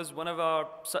Chances was one of our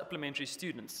supplementary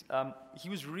students. He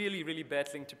was really, really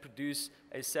battling to produce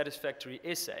a satisfactory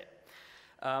essay.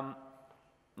 Now,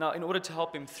 in order to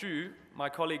help him through, my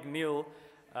colleague Neil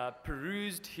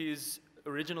perused his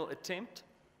original attempt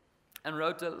and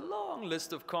wrote a long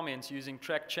list of comments using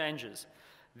track changes.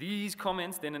 These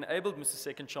comments then enabled Mr.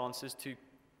 Second Chances to,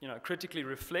 critically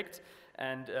reflect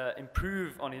and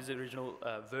improve on his original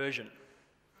version.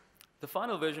 The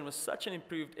final version was such an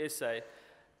improved essay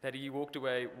that he walked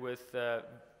away with,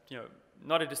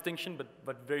 not a distinction,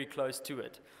 but very close to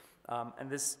it. And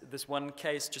this one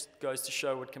case just goes to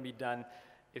show what can be done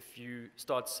if you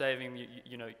start saving,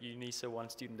 Unisa one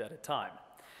student at a time.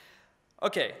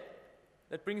 Okay,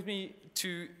 that brings me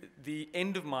to the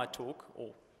end of my talk,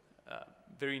 or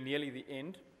very nearly the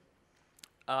end.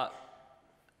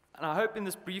 And I hope in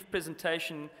this brief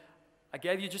presentation, I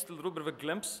gave you just a little bit of a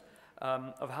glimpse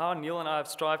of how Neil and I have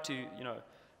strived to,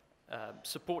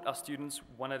 support our students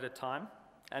one at a time,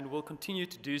 and will continue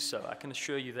to do so, I can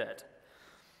assure you that.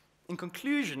 In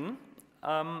conclusion,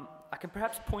 I can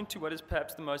perhaps point to what is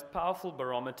perhaps the most powerful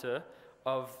barometer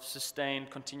of sustained,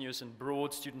 continuous, and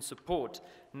broad student support,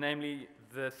 namely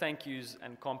the thank yous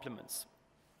and compliments.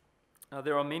 Now,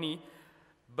 there are many,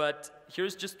 but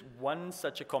here's just one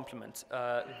such a compliment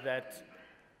that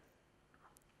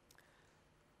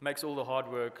makes all the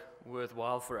hard work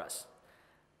worthwhile for us.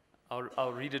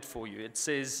 I'll read it for you. It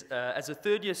says, as a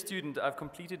third-year student, I've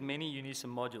completed many Unisa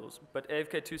modules, but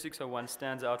AFK 2601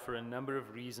 stands out for a number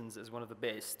of reasons as one of the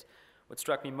best. What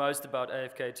struck me most about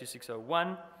AFK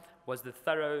 2601 was the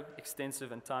thorough,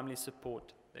 extensive, and timely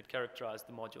support that characterized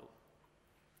the module.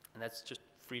 And that's just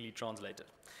freely translated.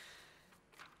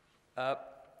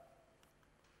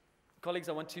 Colleagues,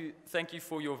 I want to thank you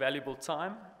for your valuable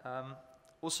time.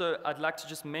 Also, I'd like to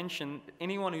just mention,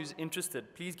 anyone who's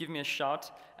interested, please give me a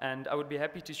shout, and I would be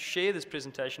happy to share this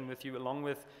presentation with you along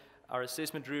with our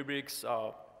assessment rubrics,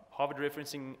 our Harvard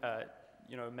referencing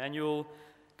manual,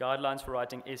 guidelines for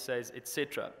writing essays,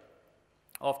 etc.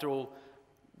 After all,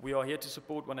 we are here to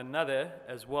support one another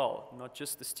as well, not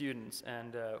just the students,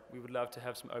 and we would love to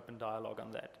have some open dialogue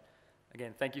on that.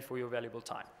 Again, thank you for your valuable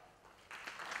time.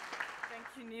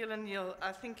 Thank you, Neil and Neil.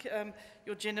 I think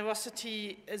your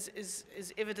generosity is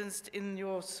evidenced in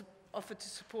your offer to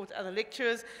support other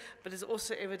lecturers, but is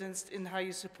also evidenced in how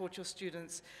you support your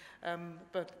students.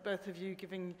 But both of you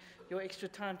giving your extra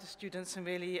time to students and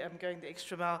really going the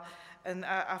extra mile, and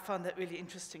I found that really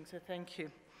interesting, so thank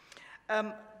you.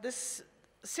 This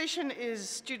session is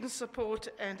student support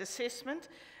and assessment,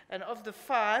 and of the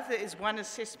 5, there is one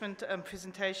assessment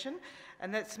presentation,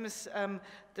 and that's Ms.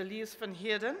 Delius van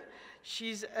Heerden.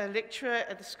 She's a lecturer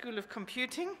at the School of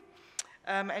Computing,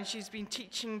 and she's been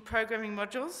teaching programming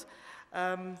modules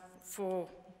for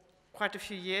quite a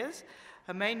few years.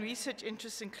 Her main research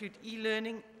interests include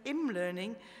e-learning,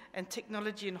 M-learning, and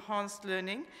technology-enhanced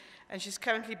learning, and she's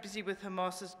currently busy with her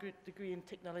master's degree in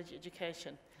technology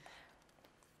education.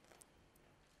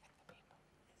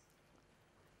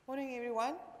 Morning,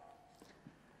 everyone.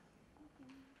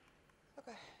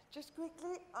 Okay, just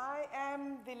quickly, I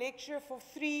am the lecturer for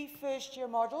 3 first-year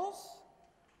modules,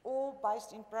 all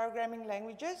based in programming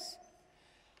languages.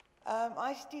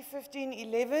 ICT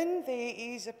 1511, there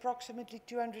is approximately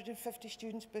 250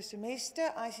 students per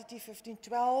semester. ICT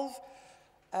 1512,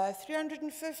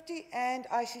 350, and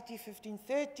ICT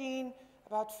 1513,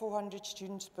 about 400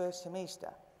 students per semester.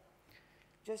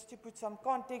 Just to put some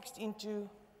context into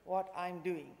what I'm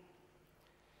doing.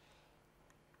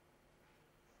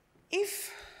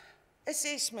 If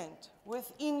assessment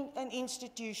within an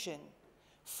institution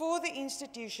for the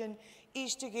institution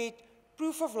is to get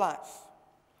proof of life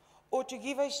or to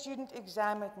give a student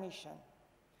exam admission,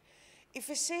 if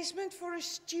assessment for a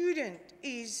student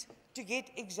is to get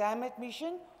exam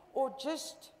admission or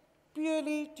just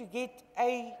purely to get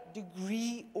a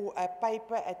degree or a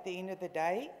paper at the end of the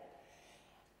day,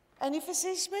 and if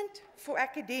assessment for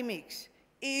academics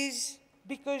is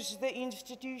because the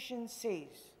institution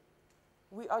says,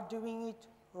 we are doing it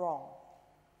wrong.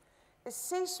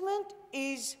 Assessment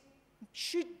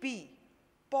should be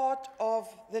part of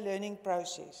the learning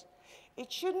process.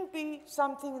 It shouldn't be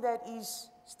something that is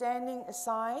standing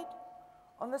aside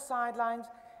on the sidelines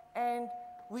and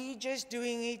we just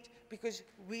doing it because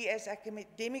we as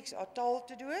academics are told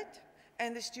to do it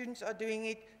and the students are doing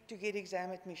it to get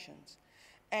exam admissions.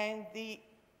 And the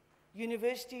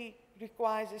university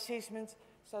requires assessments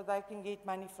so they can get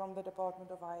money from the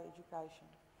Department of Higher Education.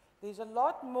 There's a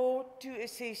lot more to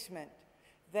assessment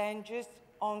than just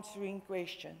answering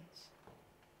questions.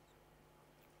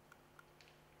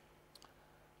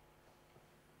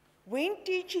 When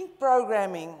teaching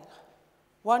programming,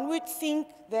 one would think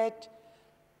that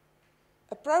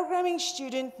a programming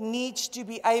student needs to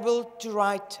be able to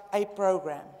write a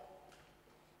program.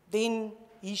 Then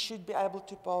he should be able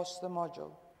to pass the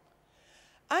module.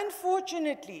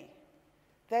 Unfortunately,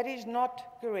 that is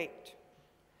not correct,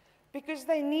 because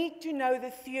they need to know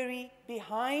the theory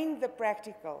behind the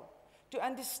practical to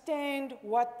understand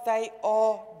what they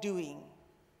are doing.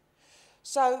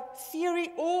 So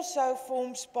theory also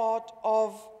forms part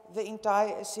of the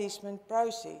entire assessment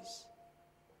process.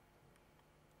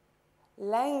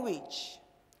 Language.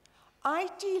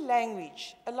 IT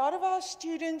language. A lot of our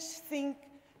students think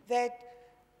that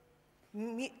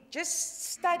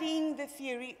just studying the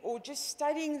theory or just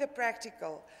studying the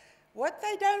practical, what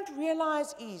they don't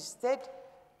realize is that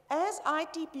as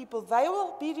IT people, they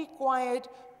will be required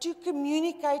to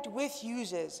communicate with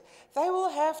users. They will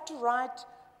have to write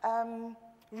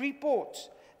reports.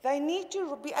 They need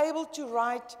to be able to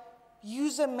write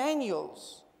user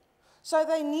manuals. So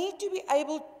they need to be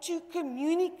able to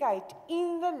communicate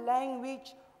in the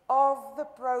language of the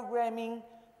programming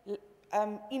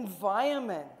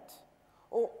environment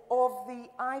or of the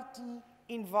IT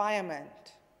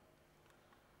environment.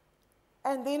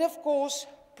 And then, of course,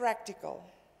 practical.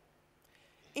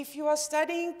 If you are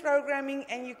studying programming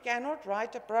and you cannot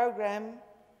write a program,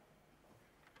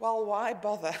 well, why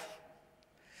bother?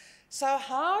 So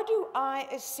how do I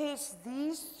assess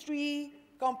these three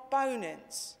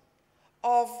components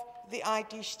of the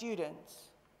IT students?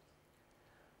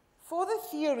 For the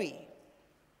theory,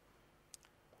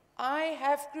 I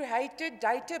have created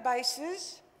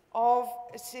databases of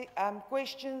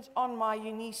questions on my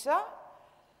Unisa.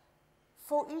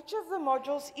 For each of the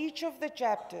modules, each of the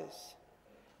chapters,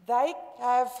 they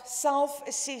have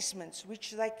self-assessments,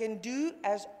 which they can do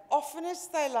as often as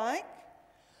they like.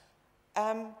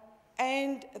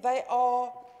 And they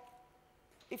are,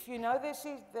 if you know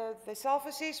the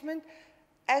self-assessment,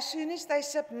 as soon as they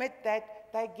submit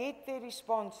that, they get their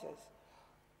responses.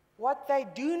 What they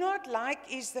do not like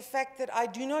is the fact that I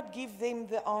do not give them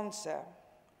the answer.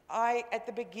 At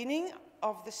the beginning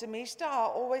of the semester, I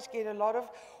always get a lot of,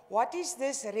 what is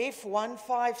this Ref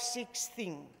 156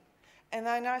 thing? And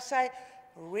then I say,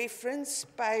 reference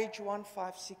page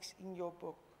 156 in your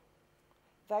book.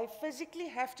 They physically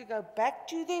have to go back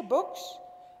to their books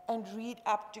and read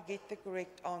up to get the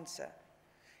correct answer.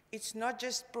 It's not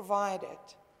just provided.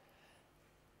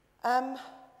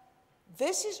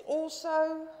 This is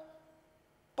also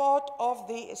part of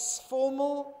the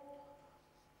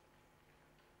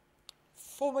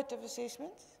formative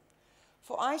assessments.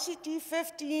 For ICT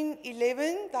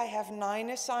 15-11, they have 9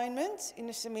 assignments in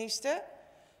a semester.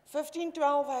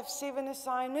 15-12 have 7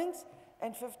 assignments,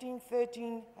 and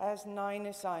 15-13 has 9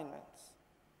 assignments.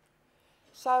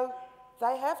 So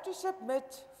they have to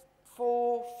submit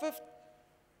for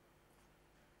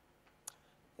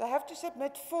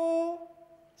 4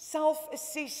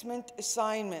 self-assessment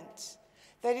assignments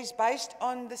that is based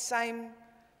on the same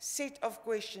set of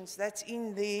questions that's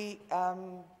in the,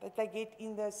 that they get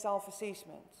in the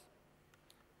self-assessments.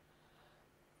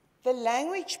 The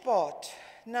language part.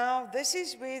 Now, this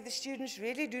is where the students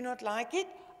really do not like it.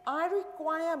 I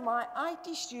require my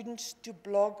IT students to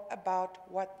blog about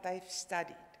what they've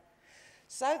studied.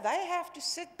 So they have to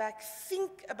sit back,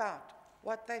 think about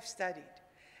what they've studied,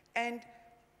 and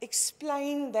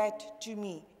explain that to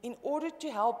me in order to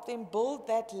help them build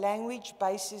that language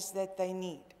basis that they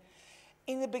need.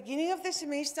 In the beginning of the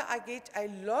semester, I get a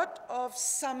lot of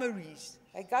summaries.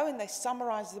 They go and they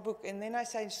summarize the book, and then I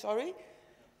say, sorry,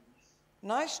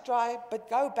 nice try, but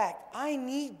go back. I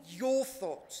need your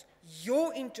thoughts,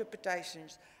 your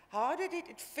interpretations. How did it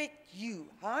affect you?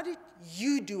 How did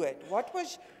you do it? What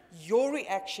was your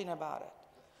reaction about it?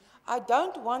 I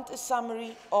don't want a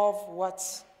summary of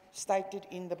what's stated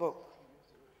in the book.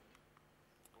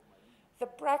 The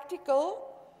practical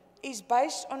is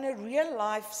based on a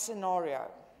real-life scenario.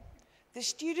 The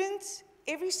students,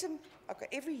 every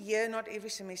year, not every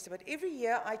semester, but every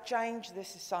year I change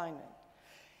this assignment.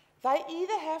 They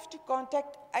either have to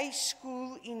contact a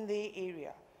school in their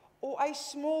area, or a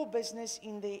small business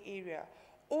in their area,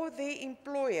 or their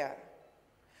employer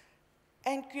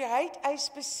and create a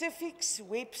specific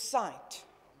website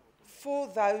for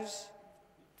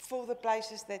the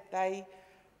places that they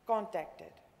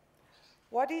contacted.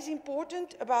 What is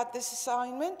important about this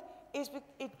assignment is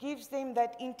it gives them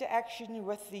that interaction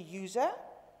with the user.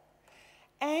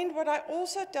 And what I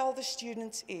also tell the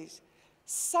students is,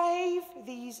 save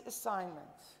these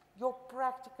assignments, your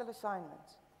practical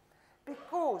assignments.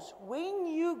 Because when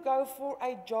you go for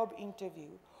a job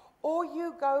interview or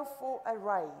you go for a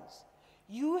raise,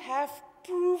 you have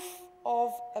proof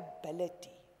of ability.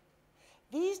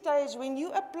 These days, when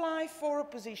you apply for a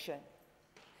position,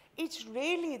 it's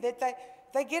really that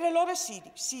they get a lot of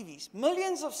CVs,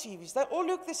 millions of CVs. They all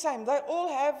look the same. They all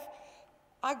have,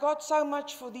 I got so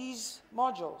much for these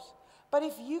modules. But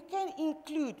if you can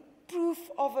include proof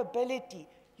of ability,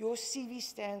 your CV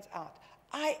stands out.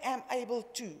 I am able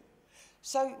to.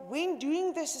 So when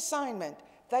doing this assignment,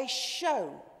 they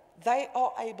show they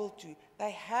are able to.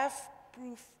 They have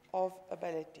proof of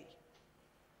ability.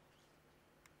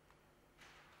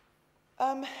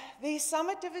 The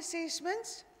summative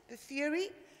assessments, the theory,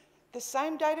 the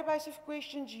same database of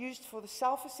questions used for the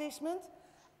self-assessment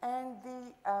and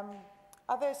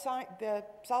the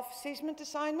self-assessment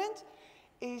assignment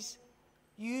is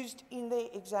used in their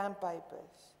exam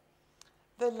papers.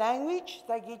 The language,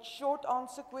 they get short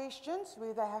answer questions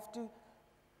where they have to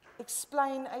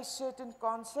explain a certain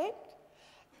concept.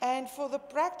 And for the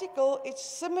practical, it's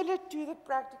similar to the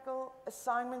practical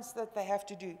assignments that they have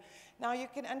to do. Now, you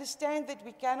can understand that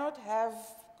we cannot have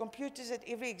computers at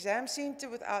every exam center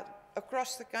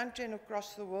across the country and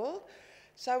across the world.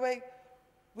 So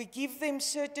we give them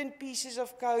certain pieces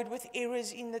of code with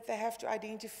errors in that they have to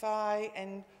identify,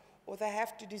 or they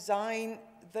have to design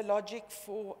the logic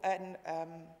for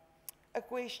a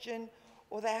question,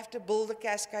 or they have to build a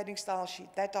cascading style sheet.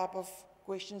 That type of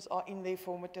questions are in their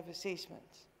formative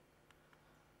assessments.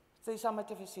 The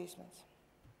summative assessments.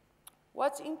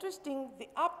 What's interesting, the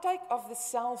uptake of the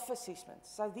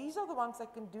self-assessments, so these are the ones they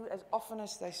can do as often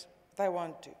as they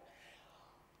want to,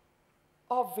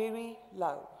 are very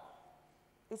low.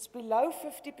 It's below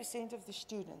 50% of the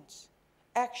students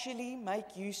actually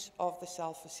make use of the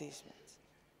self-assessments.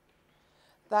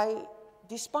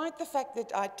 Despite the fact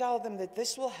that I tell them that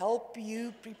this will help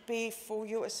you prepare for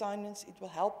your assignments, it will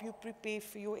help you prepare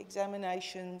for your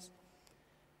examinations,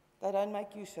 they don't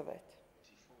make use of it.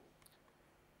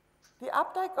 The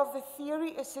uptake of the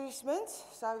theory assessments,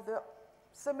 so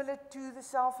similar to the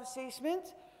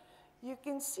self-assessment, you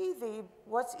can see there,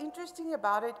 what's interesting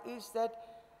about it is that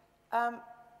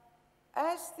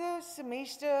as the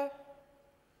semester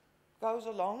goes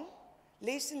along,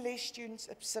 less and less students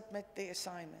submit their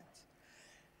assignments.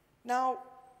 Now,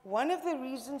 one of the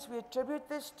reasons we attribute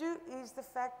this to is the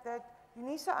fact that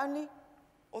Unisa only,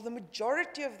 or the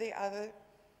majority of the other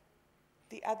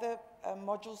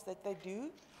modules that they do,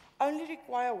 only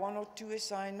require 1 or 2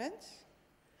 assignments,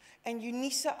 and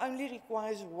Unisa only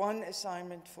requires 1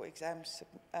 assignment for exam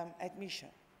admission.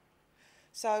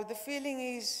 So the feeling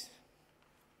is,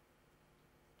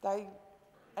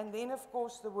 and then of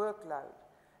course the workload,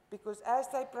 because as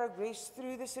they progress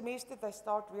through the semester, they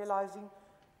start realizing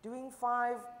doing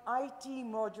 5 IT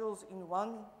modules in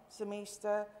 1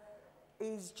 semester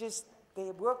is just,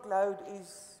 their workload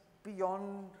is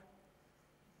beyond,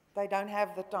 they don't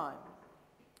have the time.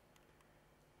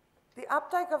 The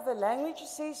uptake of the language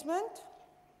assessment,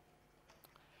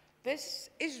 this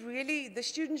is really, the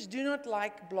students do not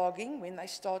like blogging when they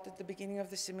start at the beginning of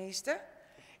the semester.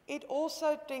 It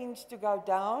also tends to go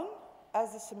down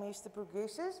as the semester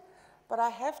progresses, but I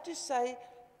have to say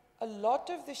a lot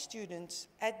of the students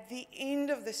at the end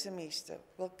of the semester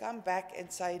will come back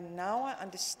and say, now I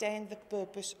understand the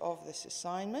purpose of this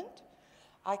assignment,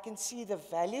 I can see the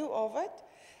value of it,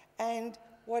 and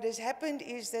what has happened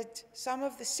is that some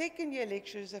of the second year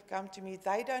lecturers have come to me,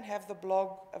 they don't have the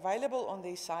blog available on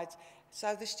their sites,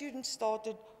 so the students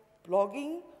started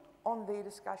blogging on their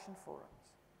discussion forums.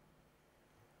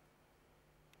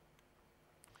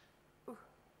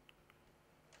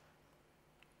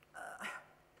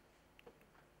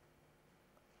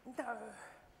 No,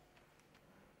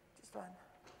 just one.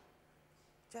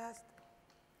 Just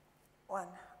one.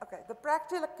 Okay, the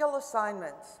practical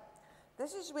assignments.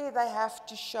 This is where they have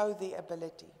to show their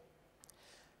ability.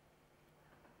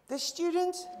 The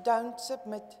students don't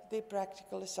submit their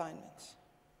practical assignments.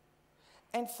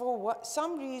 And for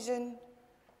some reason,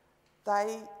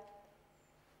 they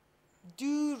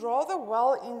do rather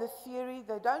well in the theory,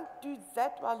 they don't do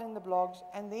that well in the blogs,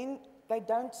 and then they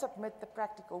don't submit the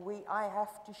practical, where I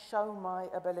have to show my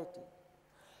ability.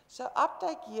 So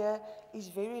uptake here is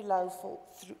very low for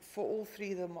all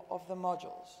three of the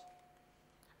modules.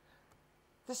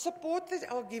 The support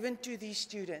that are given to these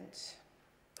students.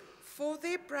 For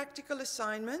their practical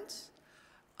assignments,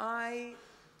 or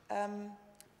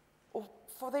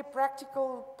for their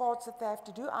practical parts that they have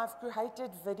to do, I've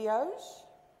created videos,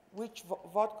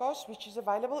 vodcasts, which is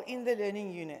available in the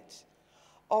learning units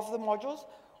of the modules,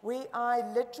 where I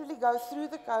literally go through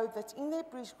the code that's in their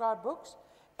prescribed books,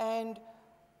 and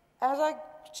as I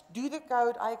do the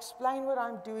code, I explain what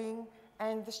I'm doing,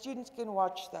 and the students can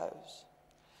watch those.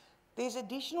 There's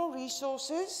additional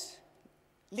resources,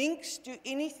 links to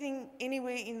anything,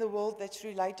 anywhere in the world that's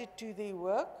related to their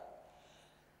work.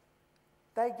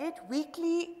 They get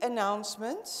weekly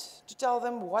announcements to tell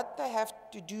them what they have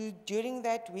to do during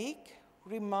that week,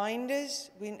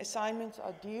 reminders when assignments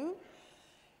are due,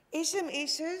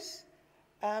 SMSs.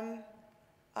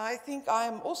 I think I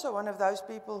am also one of those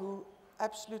people who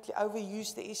absolutely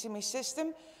overuse the SMS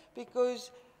system,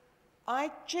 because I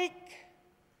check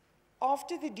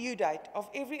after the due date of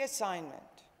every assignment.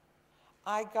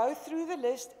 I go through the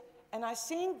list and I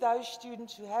send those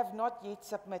students who have not yet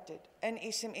submitted an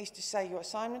SMS to say, your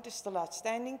assignment is still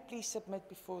outstanding, please submit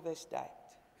before this date.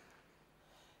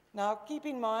 Now keep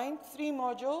in mind, 3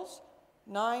 modules,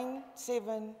 9,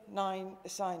 7, 9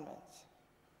 assignments,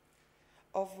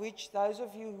 of which those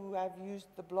of you who have used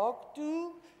the blog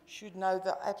tool should know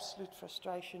the absolute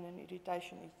frustration and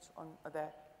irritation it's on the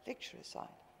lecturer side.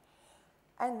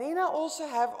 And then I also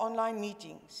have online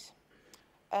meetings.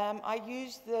 I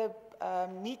use the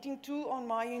meeting tool on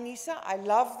my Unisa. I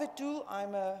love the tool.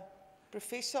 I'm a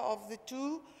professor of the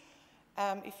tool.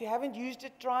 If you haven't used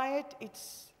it, try it.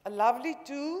 It's a lovely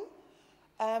tool.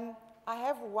 I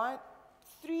have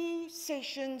 3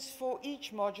 sessions for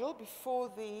each module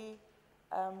before the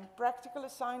practical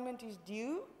assignment is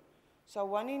due. So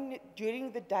one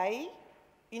during the day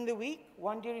in the week,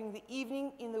 one during the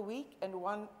evening in the week, and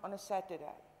one on a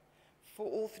Saturday for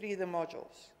all 3 of the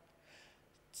modules,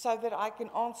 so that I can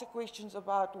answer questions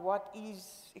about what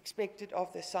is expected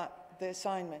of the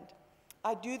assignment.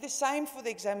 I do the same for the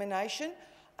examination.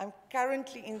 I'm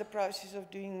currently in the process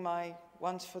of doing my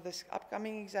ones for this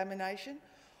upcoming examination.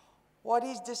 What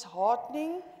is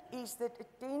disheartening is that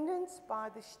attendance by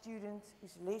the students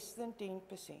is less than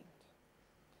 10%.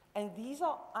 And these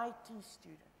are IT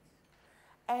students.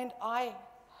 And I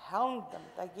hound them.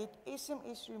 They get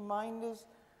SMS reminders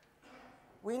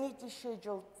when it is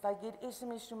scheduled. They get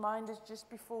SMS reminders just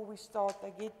before we start.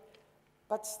 They get,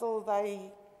 but still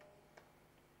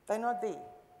they're not there.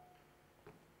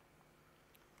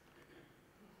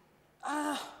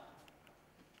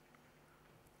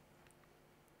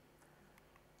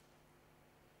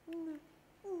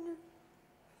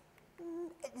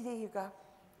 There you go.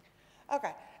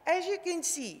 Okay, as you can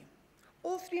see,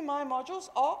 all 3 of my modules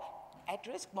are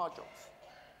at-risk modules.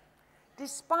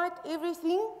 Despite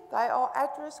everything, they are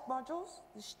at-risk modules.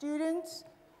 The students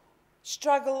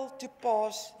struggle to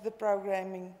pass the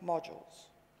programming modules.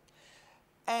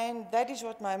 And that is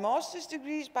what my master's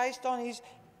degree is based on, is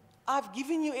I've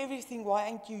given you everything, why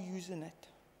aren't you using it?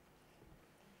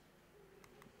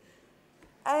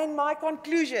 And my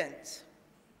conclusions.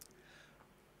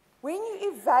 When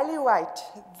you evaluate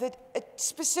a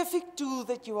specific tool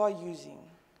that you are using,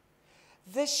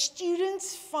 the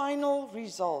student's final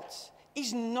results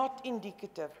is not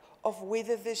indicative of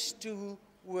whether this tool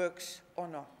works or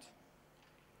not.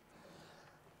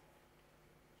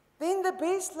 Then the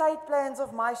best laid plans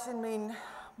of mice and men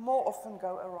more often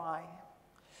go awry.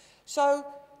 So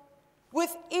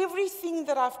with everything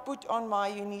that I've put on my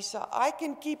Unisa, I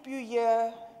can keep you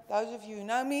here, those of you who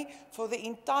know me, for the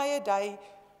entire day,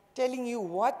 telling you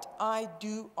what I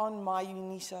do on my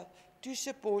Unisa to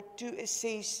support, to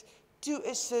assess, to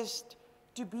assist,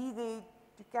 to be there,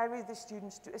 to carry the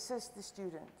students, to assist the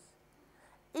students.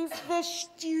 If the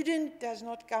student does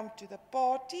not come to the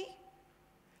party,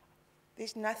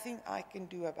 there's nothing I can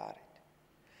do about it.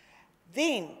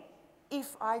 Then,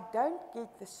 if I don't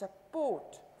get the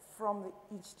support from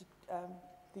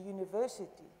the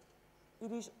university,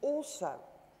 it is also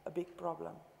a big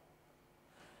problem.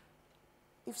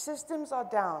 If systems are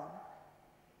down,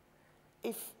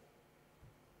 if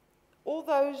all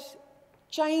those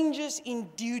changes in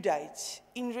due dates,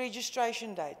 in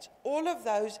registration dates, all of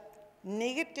those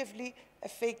negatively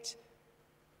affect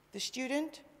the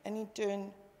student and in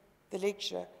turn the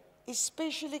lecturer,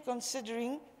 especially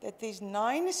considering that there's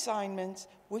 9 assignments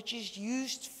which is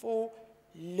used for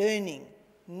learning,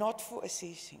 not for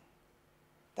assessing.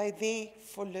 They're there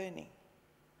for learning.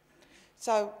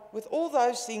 So with all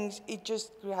those things, it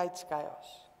just creates chaos.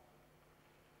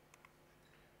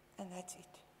 And that's it.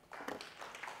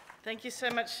 Thank you so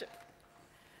much,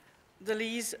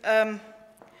 Delise.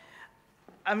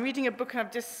 I'm reading a book and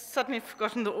I've just suddenly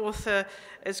forgotten the author.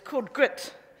 It's called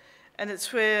Grit, and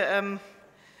it's where, and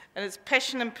it's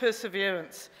passion and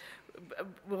perseverance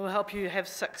will help you have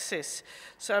success.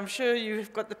 So I'm sure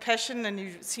you've got the passion and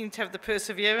you seem to have the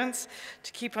perseverance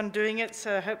to keep on doing it,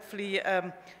 so hopefully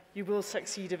you will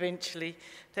succeed eventually.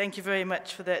 Thank you very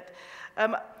much for that.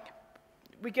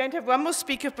 We're going to have one more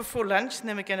speaker before lunch, and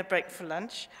then we're going to break for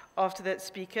lunch after that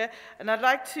speaker. And I'd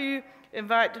like to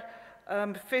invite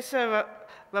Professor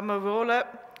Ramarola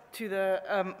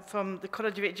to from the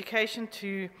College of Education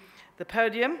to the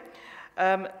podium.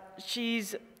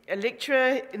 She's a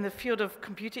lecturer in the field of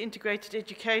computer integrated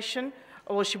education,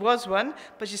 or she was one,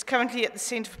 but she's currently at the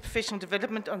Centre for Professional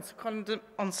Development on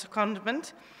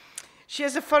secondment. She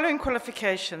has the following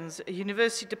qualifications: a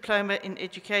university diploma in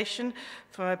education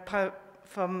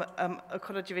from a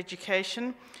College of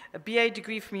Education, a BA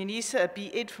degree from Unisa, a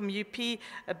B.Ed from UP,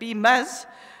 a B.Maz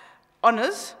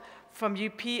honours from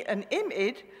UP, an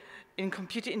M.Ed in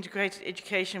computer integrated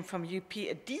education from UP,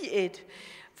 a D.Ed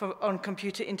on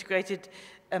computer integrated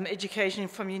education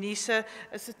from Unisa,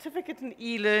 a certificate in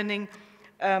e-learning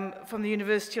from the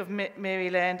University of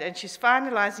Maryland, and she's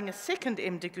finalising a second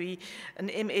M degree, an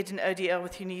M.Ed in ODL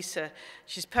with Unisa.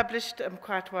 She's published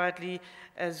quite widely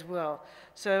as well.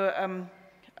 So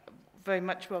very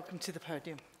much welcome to the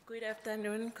podium. Good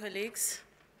afternoon, colleagues.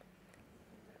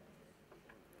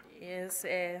 Yes,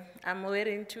 I'm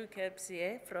wearing two caps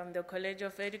here from the College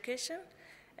of Education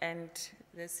and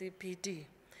the CPD.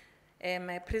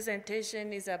 My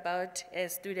presentation is about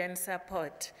student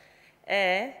support.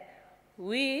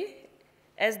 We,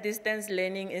 as distance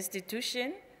learning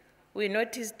institution, we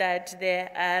noticed that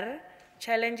there are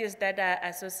challenges that are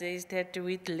associated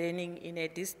with learning in a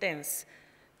distance.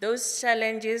 Those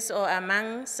challenges, or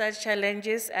among such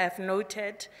challenges, I've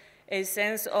noted a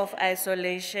sense of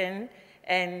isolation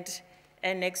and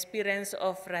an experience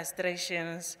of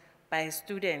frustrations by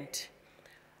students.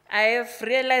 I have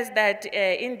realized that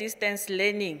in distance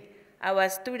learning, our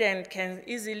students can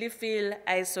easily feel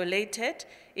isolated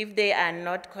if they are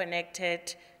not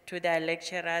connected to their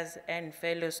lecturers and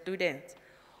fellow students.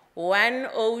 One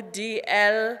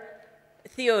ODL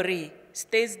theory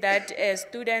states that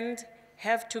students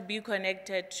have to be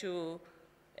connected to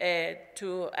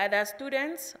other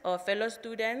students or fellow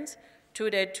students, to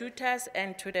the tutors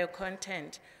and to the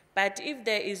content. But if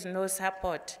there is no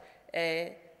support,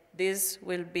 this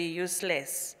will be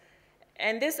useless.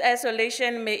 And this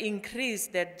isolation may increase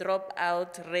the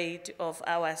dropout rate of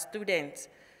our students.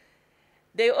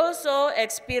 They also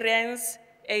experience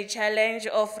a challenge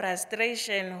of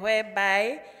frustration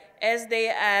whereby, as they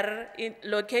are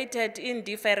located in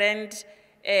different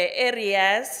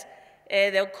areas,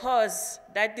 the course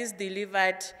that is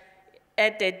delivered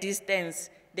at a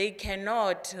distance, they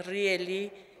cannot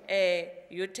really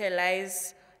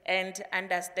utilize and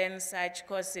understand such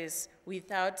courses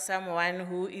without someone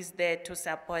who is there to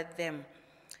support them.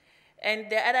 And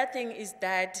the other thing is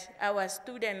that our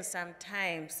students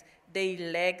sometimes, they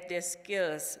lack the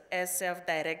skills as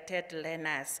self-directed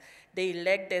learners. They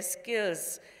lack the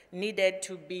skills needed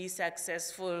to be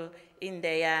successful in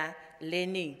their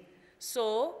learning.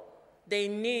 So they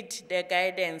need the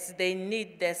guidance, they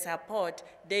need the support,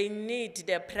 they need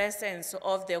the presence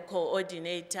of the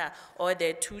coordinator or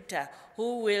the tutor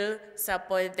who will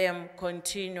support them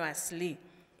continuously.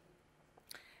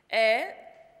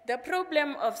 The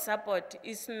problem of support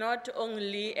is not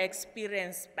only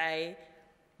experienced by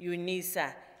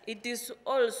Unisa, it is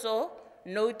also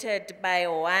noted by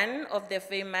one of the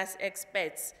famous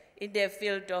experts in the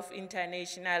field of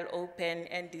international open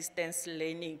and distance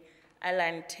learning,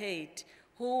 Alan Tate,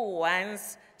 who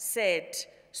once said,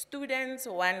 students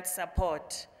want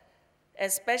support,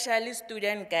 especially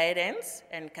student guidance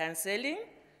and counseling,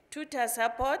 tutor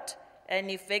support, and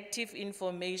effective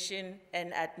information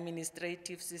and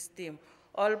administrative system.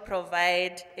 All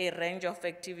provide a range of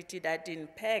activity that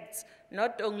impacts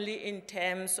not only in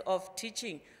terms of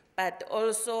teaching, but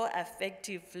also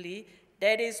effectively,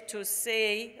 that is to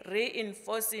say,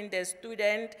 reinforcing the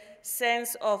student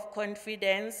sense of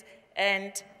confidence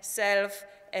and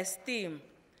self-esteem.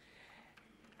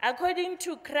 According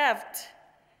to Kraft,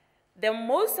 the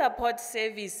most support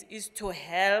service is to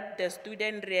help the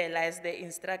student realize the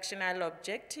instructional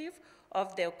objective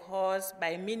of the course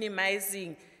by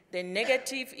minimizing the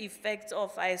negative effects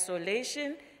of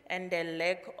isolation and the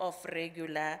lack of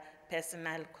regular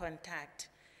personal contact.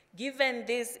 Given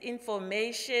this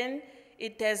information,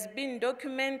 it has been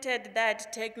documented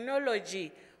that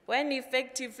technology, when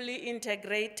effectively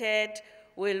integrated,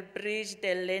 will bridge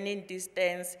the learning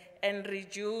distance and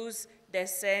reduce the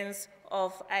sense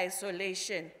of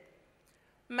isolation.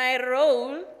 My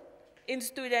role in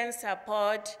student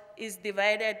support is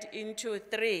divided into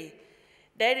 3.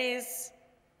 That is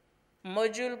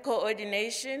module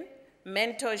coordination,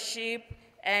 mentorship,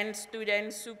 and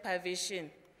student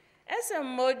supervision. As a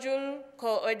module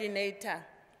coordinator,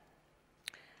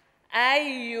 I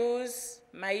use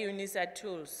my Unisa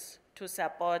tools to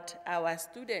support our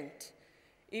student.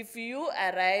 If you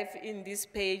arrive in this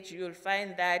page, you'll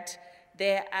find that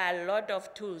there are a lot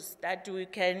of tools that we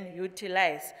can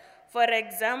utilize. For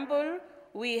example,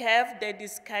 we have the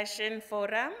discussion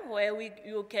forum where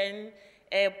you can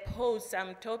pose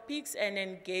some topics and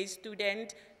engage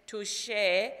students to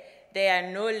share their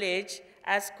knowledge,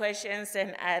 ask questions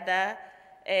and other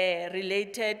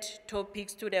related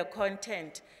topics to the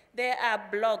content. There are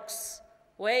blogs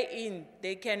wherein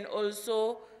they can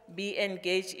also be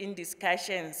engaged in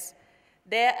discussions.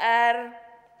 There are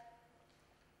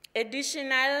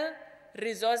additional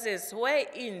resources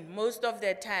wherein most of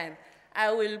the time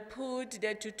I will put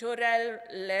the tutorial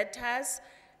letters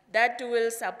that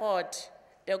will support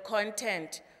the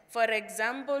content. For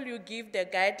example, you give the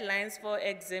guidelines for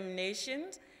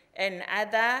examinations and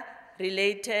other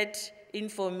related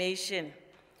information.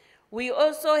 We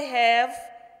also have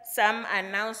some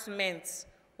announcements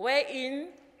wherein,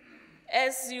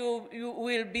 as you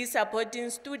will be supporting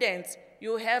students,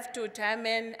 you have to time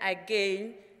and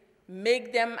again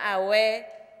make them aware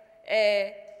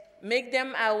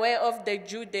of the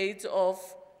due dates of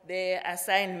the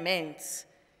assignments.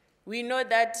 We know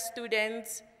that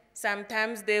students,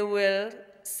 sometimes they will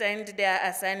send their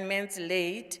assignments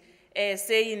late,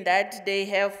 saying that they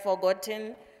have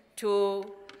forgotten to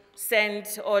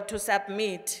send or to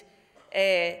submit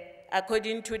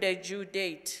according to the due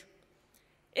date.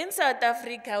 In South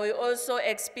Africa, we also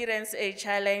experience a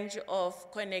challenge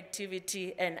of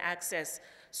connectivity and access.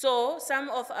 So some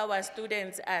of our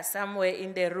students are somewhere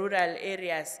in the rural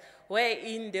areas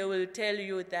wherein they will tell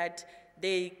you that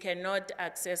they cannot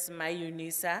access my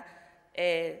Unisa.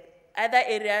 Other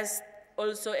areas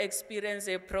also experience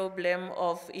a problem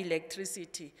of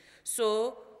electricity.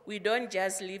 So we don't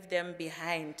just leave them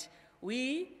behind.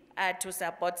 We are to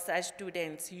support such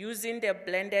students. Using the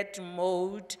blended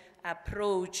mode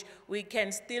approach, we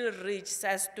can still reach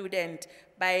such students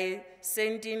by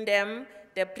sending them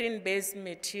the print-based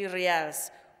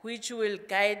materials, which will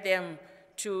guide them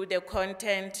to the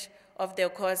content of the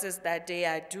courses that they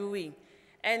are doing.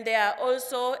 And there are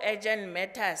also urgent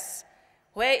matters,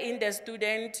 wherein the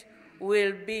student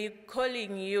will be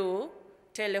calling you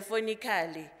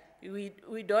telephonically.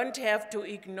 We don't have to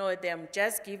ignore them,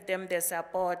 just give them the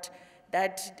support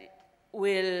that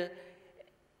will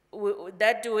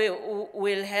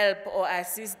help or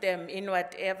assist them in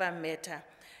whatever matter.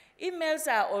 Emails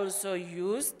are also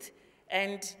used,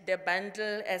 and the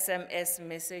bundle SMS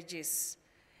messages.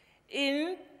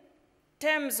 In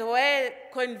terms where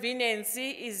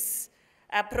conveniency is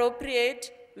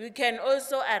appropriate, we can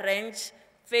also arrange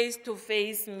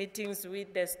face-to-face meetings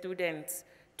with the students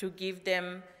to give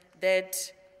them that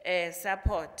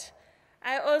support.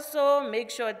 I also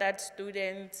make sure that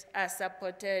students are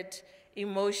supported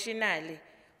emotionally.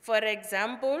 For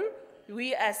example,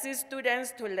 we assist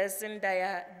students to lessen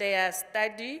their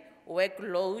study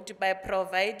workload by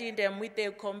providing them with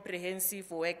a comprehensive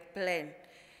work plan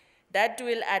that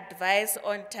will advise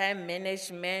on time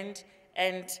management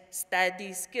and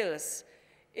study skills.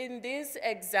 In this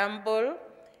example,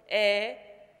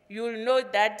 you'll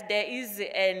note that there is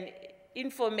an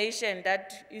information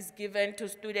that is given to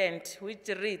students which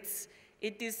reads,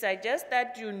 it is suggested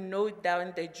that you note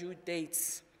down the due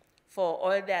dates for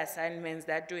all the assignments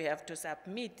that you have to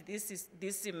submit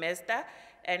this semester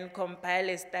and compile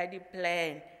a study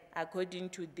plan according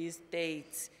to these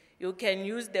dates. You can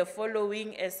use the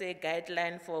following as a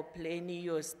guideline for planning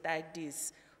your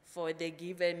studies for the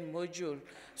given module.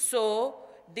 So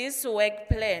this work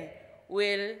plan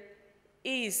will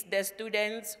ease the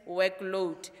students'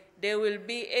 workload. They will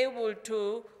be able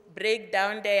to break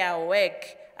down their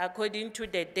work according to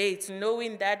the dates,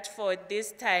 knowing that for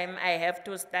this time I have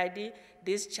to study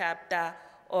this chapter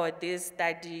or this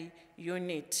study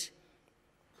unit.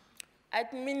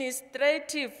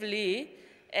 Administratively,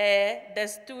 the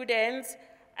students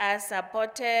are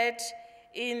supported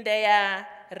in their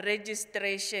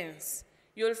registrations.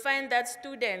 You'll find that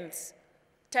students,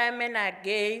 time and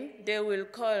again, they will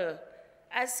call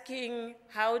asking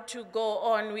how to go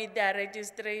on with their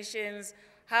registrations,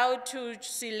 how to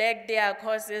select their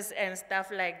courses and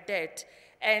stuff like that.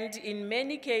 And in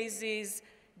many cases,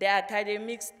 the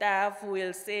academic staff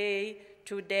will say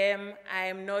to them, I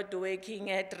am not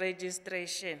working at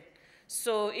registration.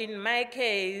 So in my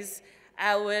case,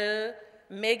 I will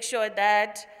make sure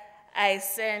that I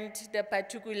send the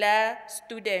particular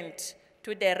student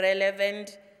to the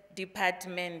relevant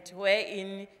department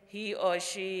wherein he or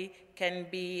she can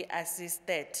be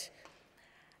assisted.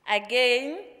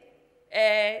 Again,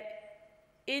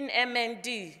 in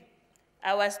MND,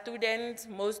 our students,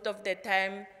 most of the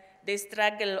time, they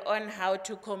struggle on how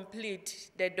to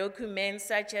complete the documents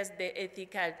such as the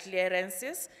ethical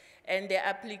clearances and the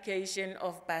application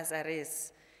of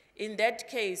bursaries. In that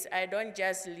case, I don't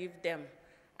just leave them.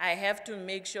 I have to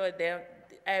make sure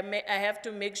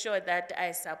that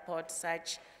I support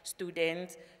such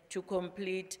students to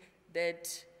complete that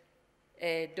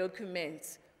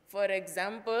documents. For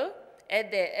example,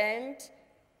 at the end,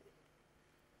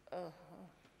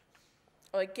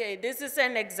 okay, this is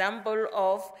an example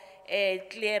of a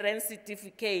clearance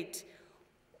certificate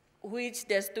which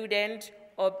the student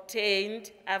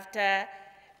obtained after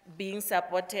being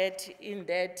supported in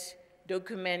that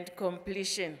document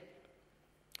completion.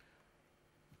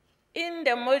 In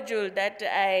the module that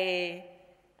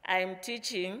I'm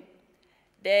teaching,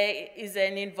 there is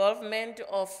an involvement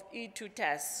of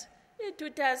e-tutors.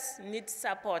 E-tutors need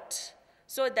support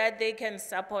so that they can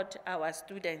support our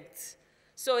students.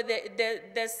 So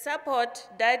the support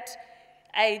that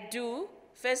I do,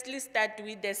 firstly start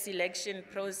with the selection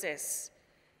process.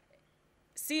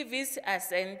 CVs are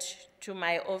sent to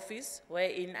my office,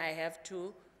 wherein I have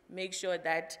to make sure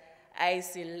that I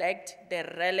select the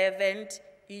relevant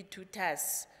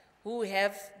e-tutors who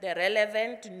have the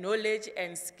relevant knowledge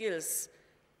and skills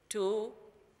to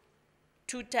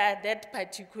tutor that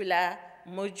particular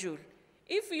module.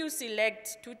 If you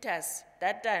select tutors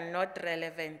that are not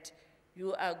relevant,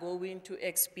 you are going to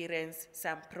experience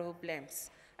some problems.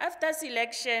 After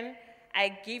selection,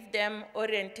 I give them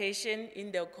orientation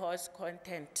in the course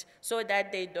content so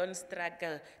that they don't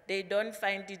struggle, they don't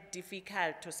find it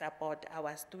difficult to support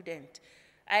our student.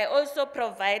 I also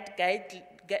provide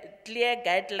clear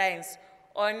guidelines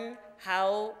on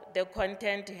how the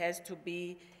content has to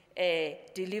be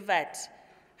delivered,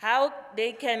 how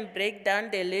they can break down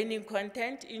the learning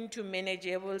content into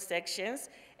manageable sections,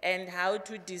 and how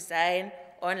to design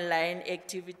online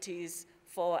activities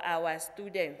for our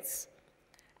students.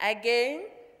 Again,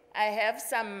 I have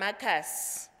some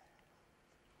markers.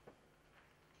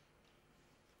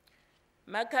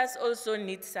 Markers also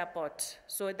need support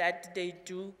so that they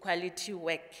do quality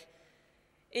work.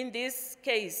 In this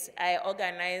case, I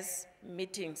organize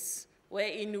meetings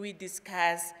wherein we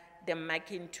discuss the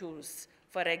marking tools.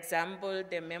 For example,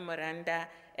 the memoranda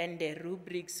and the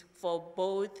rubrics for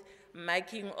both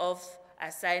marking of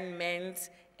assignments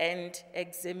and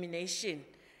examination.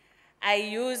 I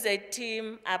use a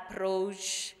team-based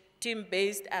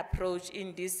approach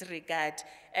in this regard,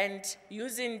 and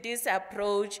using this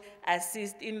approach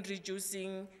assists in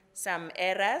reducing some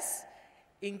errors,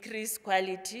 increase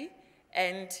quality,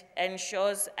 and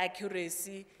ensures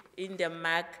accuracy in the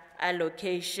mark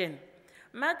allocation.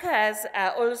 Markers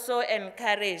are also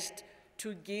encouraged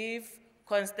to give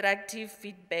constructive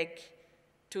feedback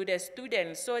to the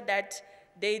students so that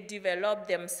they develop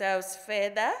themselves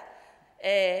further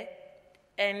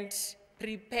and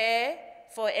prepare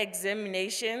for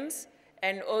examinations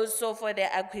and also for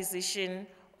the acquisition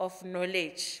of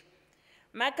knowledge.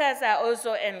 Markers are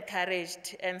also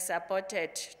encouraged and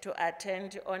supported to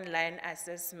attend online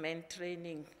assessment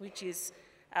training, which is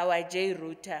our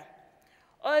J-Router.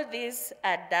 All these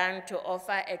are done to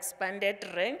offer expanded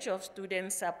range of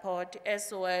student support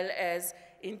as well as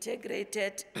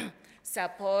integrated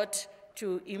support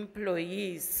to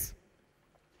employees.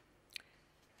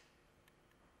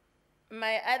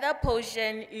 My other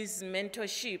portion is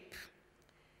mentorship.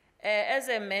 As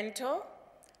a mentor,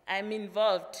 I'm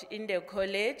involved in the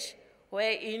college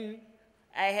wherein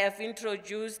I have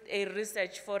introduced a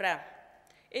research forum.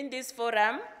 In this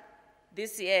forum,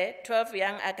 this year, 12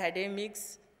 young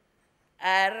academics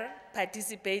are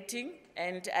participating,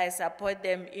 and I support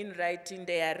them in writing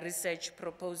their research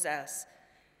proposals,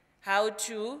 how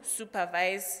to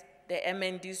supervise the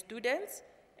MND students,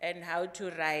 and how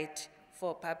to write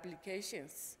for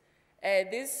publications.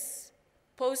 This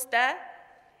poster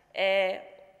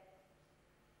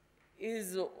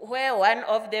is where one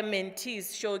of the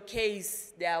mentees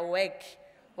showcase their work,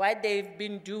 what they've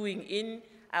been doing in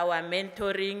our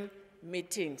mentoring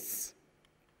meetings.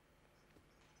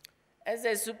 As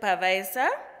a supervisor,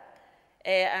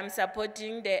 I'm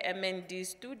supporting the MND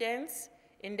students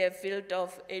in the field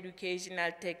of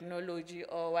educational technology,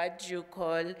 or what you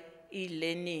call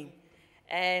e-learning.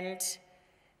 And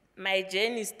my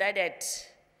journey started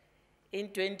in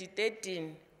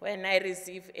 2013 when I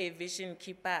received a Vision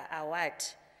Keeper Award.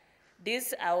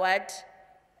 This award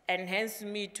enhanced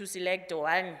me to select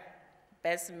one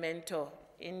best mentor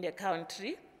in the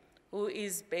country, who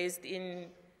is based in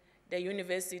the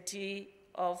University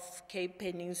of Cape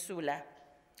Peninsula.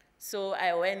 So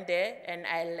I went there and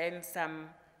I learned some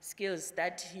skills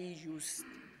that he used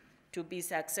to be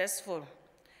successful.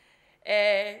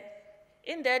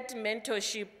 In that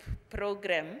mentorship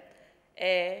program,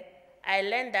 I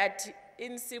learned that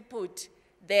in Siput,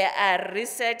 there are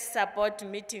research support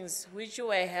meetings which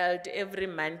were held every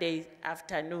Monday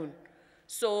afternoon.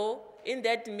 So in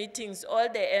that meetings, all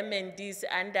the MNDs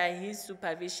under his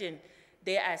supervision,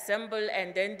 they assemble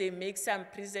and then they make some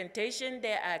presentation.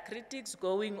 There are critics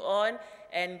going on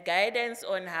and guidance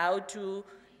on how to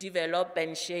develop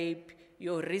and shape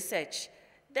your research.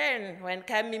 Then when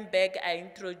coming back, I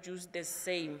introduced the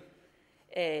same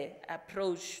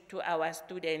approach to our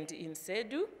student in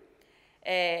SEDU.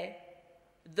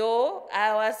 Though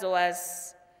ours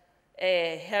was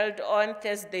held on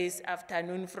Thursdays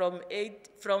afternoon from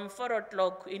 4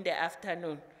 o'clock in the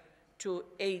afternoon to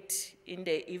 8 in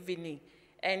the evening.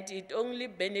 And it only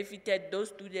benefited those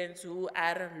students who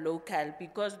are local,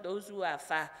 because those who are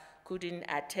far couldn't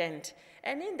attend.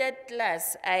 And in that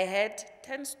class, I had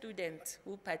 10 students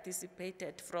who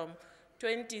participated from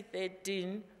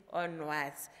 2013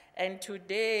 onwards. And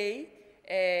today,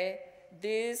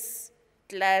 this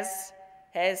class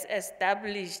has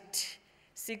established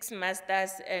 6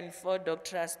 masters and 4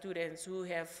 doctoral students who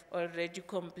have already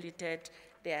completed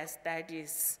their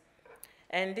studies.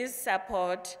 And this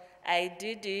support, I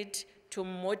did it to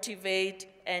motivate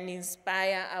and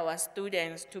inspire our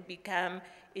students to become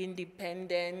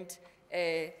independent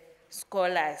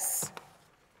scholars.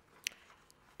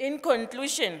 In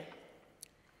conclusion,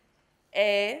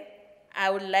 I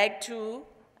would like to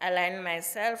align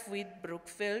myself with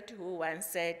Brookfield, who once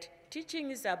said,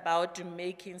 teaching is about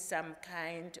making some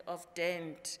kind of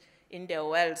dent in the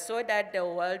world so that the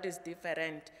world is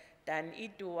different than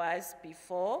it was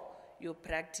before you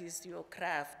practice your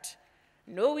craft.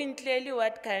 Knowing clearly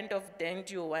what kind of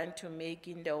dent you want to make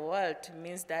in the world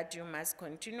means that you must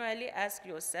continually ask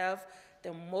yourself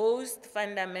the most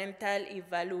fundamental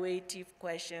evaluative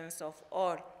questions of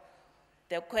all.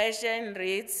 The question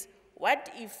reads,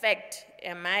 what effect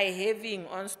am I having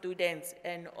on students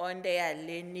and on their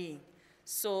learning?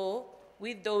 So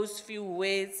with those few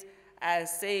words, I'll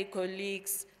say,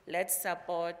 colleagues, let's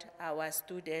support our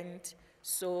students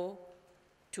so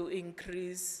to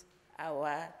increase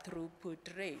our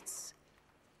throughput rates.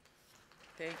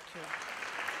 Thank you.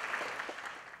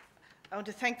 I want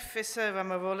to thank Professor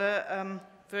Ramarola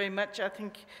very much. I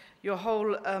think your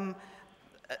whole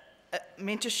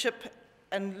mentorship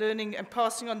and learning and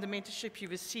passing on the mentorship you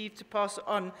received to pass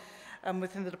on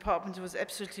within the department was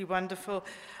absolutely wonderful.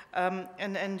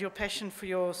 And your passion for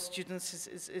your students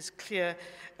is clear,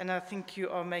 and I think you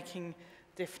are making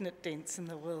definite dents in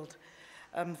the world.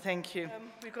 Thank you.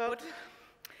 We got,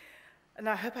 and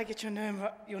I hope I get your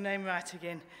name right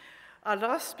again. Our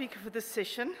last speaker for this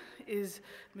session is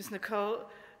Ms. Nicole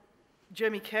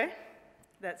Jeremy-Kay.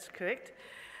 That's correct.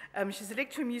 She's a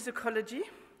lecturer in musicology.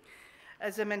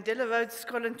 As a Mandela Rhodes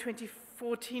Scholar in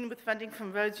 2014 with funding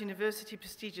from Rhodes University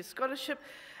Prestigious Scholarship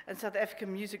and South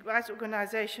African Music Rights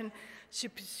Organization, she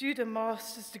pursued a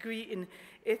master's degree in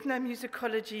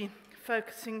ethnomusicology,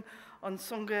 focusing on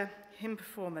Songa hymn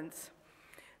performance.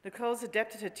 Nicole's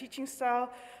adapted her teaching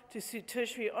style to suit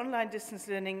tertiary online distance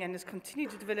learning and has continued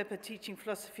to develop her teaching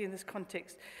philosophy in this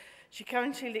context. She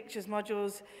currently lectures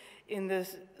modules in the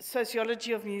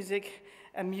sociology of music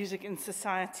and music in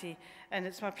society, and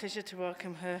it's my pleasure to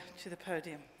welcome her to the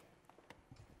podium.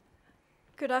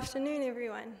 Good afternoon,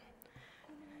 everyone.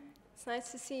 It's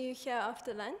nice to see you here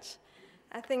after lunch.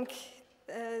 I think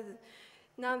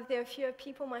now that there are fewer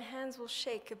people, my hands will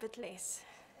shake a bit less.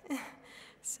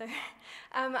 So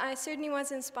I certainly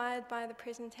was inspired by the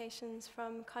presentations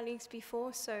from colleagues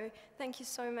before, so thank you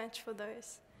so much for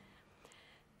those.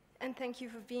 And thank you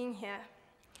for being here.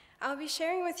 I'll be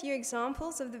sharing with you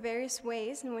examples of the various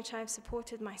ways in which I've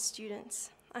supported my students.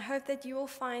 I hope that you will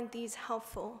find these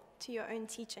helpful to your own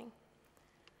teaching.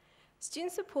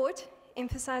 Student support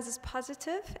emphasizes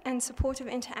positive and supportive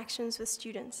interactions with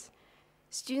students.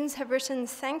 Students have written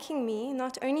thanking me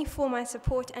not only for my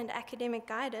support and academic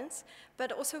guidance,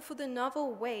 but also for the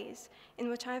novel ways in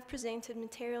which I've presented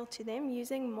material to them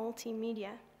using multimedia.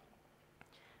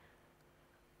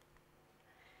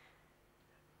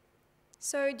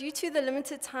 So due to the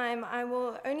limited time, I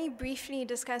will only briefly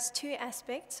discuss 2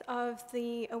 aspects of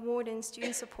the award in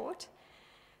student support.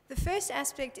 The first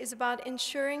aspect is about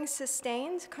ensuring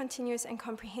sustained, continuous, and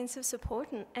comprehensive support,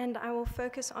 and I will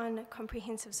focus on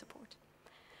comprehensive support.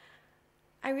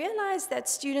 I realized that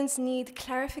students need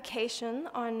clarification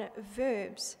on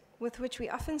verbs with which we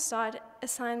often start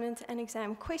assignment and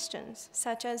exam questions,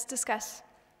 such as discuss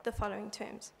the following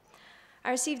terms. I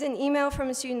received an email from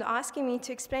a student asking me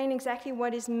to explain exactly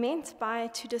what is meant by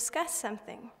to discuss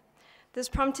something. This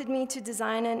prompted me to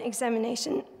design an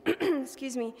examination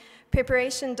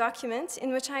preparation document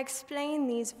in which I explain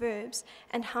these verbs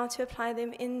and how to apply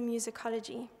them in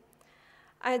musicology.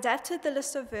 I adapted the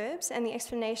list of verbs and the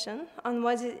explanation on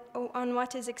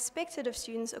what is expected of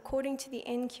students according to the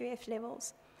NQF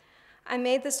levels. I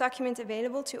made this document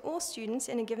available to all students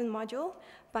in a given module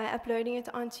by uploading it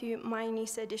onto my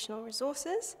Unisa additional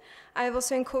resources. I have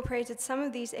also incorporated some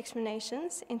of these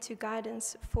explanations into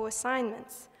guidance for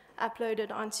assignments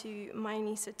uploaded onto my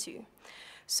Unisa too.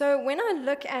 So when I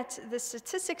look at the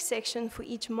statistics section for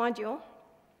each module,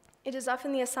 it is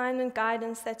often the assignment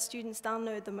guidance that students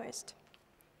download the most.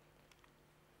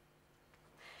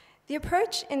 The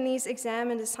approach in these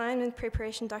exam and assignment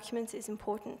preparation documents is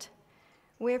important.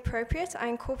 Where appropriate, I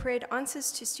incorporate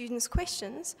answers to students'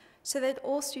 questions so that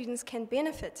all students can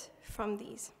benefit from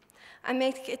these. I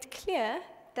make it clear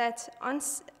that I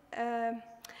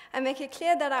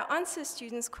answer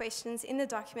students' questions in the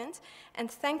document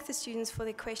and thank the students for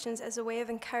their questions as a way of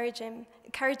encouraging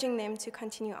them to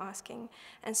continue asking,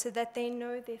 and so that they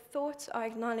know their thoughts are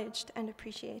acknowledged and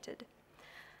appreciated.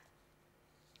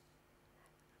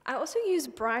 I also use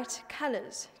bright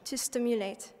colors to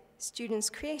stimulate students'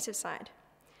 creative side.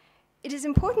 It is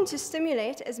important to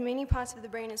stimulate as many parts of the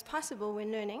brain as possible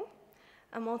when learning.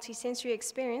 A multisensory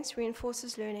experience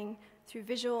reinforces learning through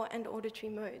visual and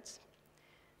auditory modes.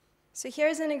 So here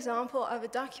is an example of a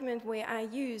document where I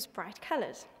use bright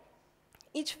colors.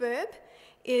 Each verb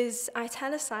is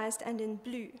italicized and in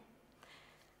blue.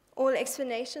 All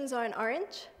explanations are in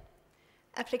orange.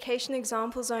 Application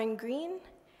examples are in green.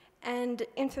 And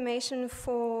information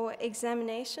for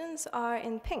examinations are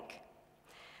in pink.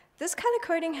 This color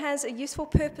coding has a useful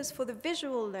purpose for the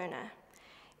visual learner.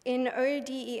 In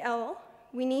ODEL,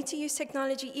 we need to use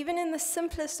technology even in the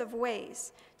simplest of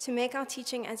ways to make our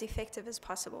teaching as effective as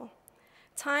possible.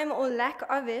 Time or lack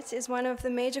of it is one of the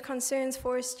major concerns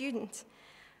for a student.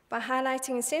 By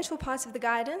highlighting essential parts of the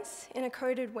guidance in a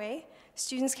coded way,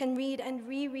 students can read and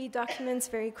reread documents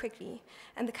very quickly.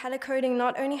 And the color coding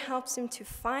not only helps them to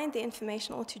find the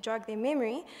information or to jog their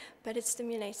memory, but it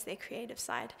stimulates their creative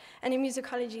side. And in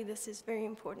musicology, this is very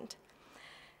important.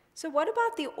 So what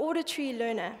about the auditory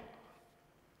learner?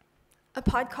 A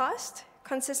podcast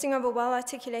consisting of a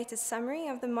well-articulated summary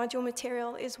of the module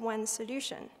material is one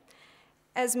solution.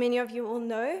 As many of you all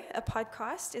know, a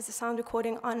podcast is a sound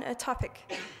recording on a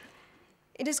topic.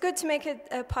 It is good to make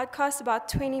a podcast about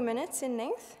 20 minutes in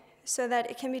length so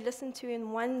that it can be listened to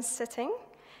in one sitting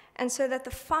and so that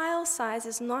the file size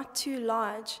is not too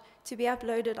large to be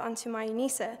uploaded onto my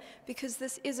Unisa, because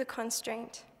this is a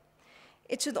constraint.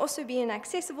 It should also be in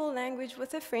accessible language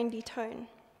with a friendly tone.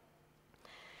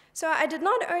 So I did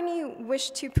not only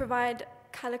wish to provide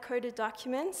color-coded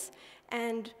documents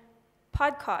and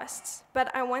podcasts,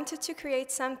 but I wanted to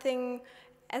create something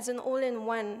as an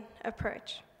all-in-one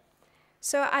approach.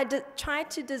 So I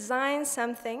tried to design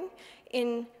something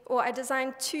I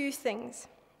designed two things.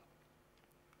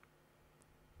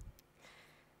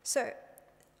 So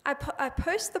I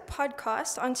post the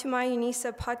podcast onto my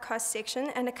Unisa podcast section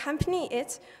and accompany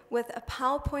it with a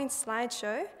PowerPoint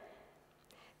slideshow.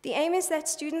 The aim is that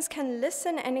students can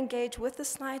listen and engage with the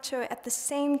slideshow at the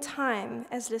same time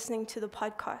as listening to the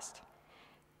podcast,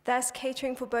 thus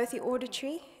catering for both the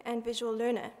auditory and visual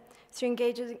learner through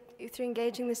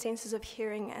engaging the senses of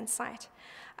hearing and sight.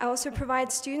 I also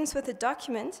provide students with a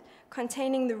document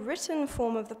containing the written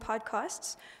form of the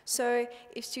podcasts, so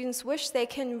if students wish, they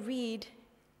can read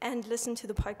and listen to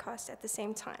the podcast at the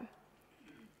same time.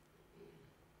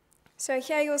 So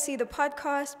here you'll see the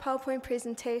podcast, PowerPoint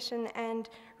presentation, and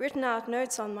written out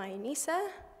notes on my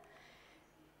Unisa.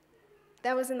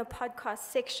 That was in the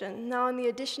podcast section. Now in the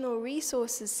additional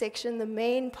resources section, the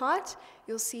main part,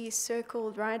 you'll see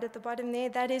circled right at the bottom there.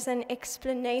 That is an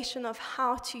explanation of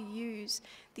how to use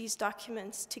these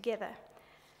documents together.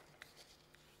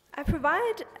 I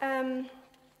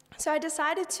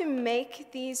decided to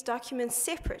make these documents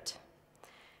separate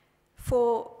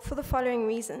for the following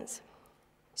reasons.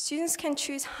 Students can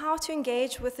choose how to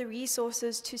engage with the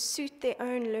resources to suit their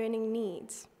own learning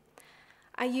needs.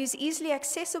 I use easily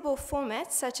accessible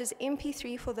formats such as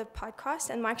MP3 for the podcast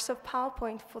and Microsoft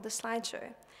PowerPoint for the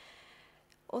slideshow.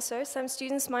 Also, some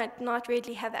students might not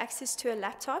readily have access to a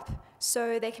laptop,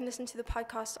 so they can listen to the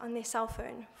podcast on their cell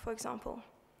phone, for example.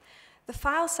 The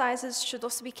file sizes should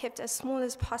also be kept as small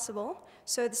as possible,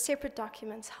 so the separate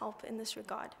documents help in this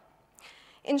regard.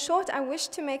 In short, I wish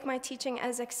to make my teaching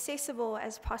as accessible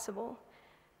as possible.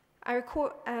 As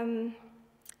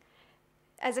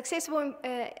accessible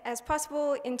as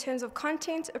possible in terms of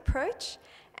content, approach,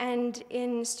 and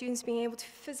in students being able to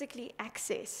physically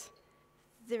access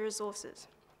the resources.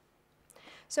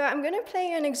 So I'm going to play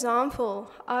you an example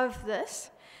of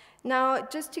this. Now,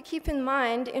 just to keep in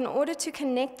mind, in order to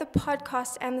connect the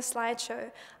podcast and the slideshow,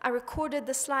 I recorded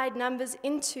the slide numbers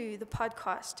into the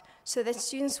podcast so that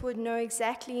students would know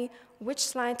exactly which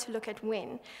slide to look at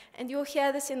when. And you'll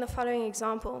hear this in the following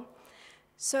example.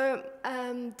 So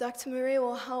Dr. Maria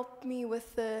will help me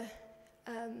with the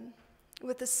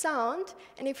sound,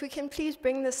 and if we can please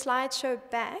bring the slideshow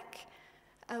back,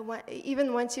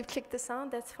 even once you've clicked the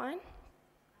sound, that's fine.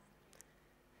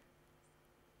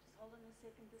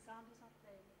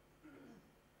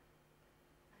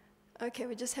 Okay,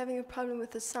 we're just having a problem with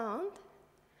the sound.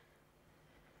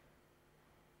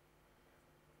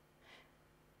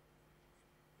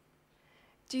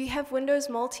 Do you have Windows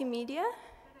Multimedia?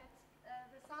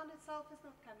 The sound itself is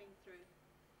not coming through.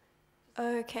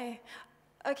 Okay.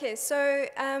 Okay, so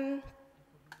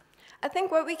I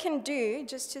think what we can do,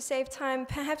 just to save time,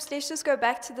 perhaps let's just go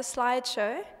back to the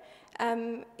slideshow.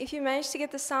 If you manage to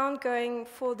get the sound going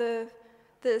for the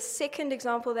second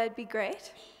example, that'd be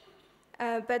great.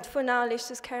 But for now, let's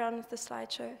just carry on with the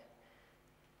slideshow.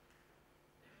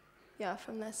 Yeah,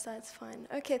 from that side, it's fine.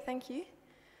 Okay, thank you.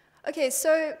 Okay,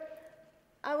 so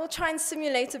I will try and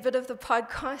simulate a bit of the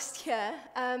podcast here.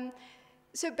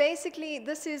 So basically,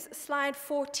 this is slide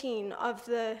 14 of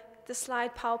the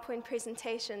slide PowerPoint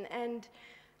presentation. And,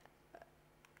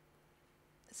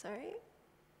 sorry.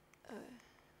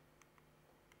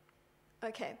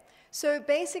 Okay. So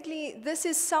basically, this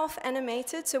is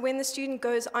self-animated, so when the student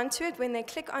goes onto it, when they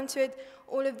click onto it,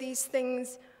 all of these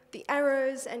things, the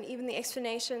arrows and even the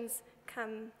explanations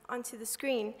come onto the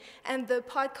screen. And the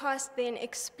podcast then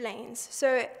explains.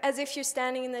 So as if you're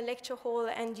standing in the lecture hall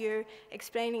and you're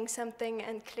explaining something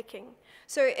and clicking.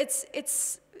 So it's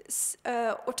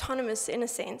autonomous in a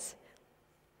sense.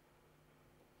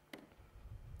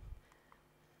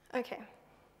 Okay.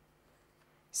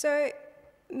 So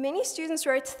many students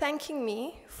wrote thanking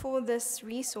me for this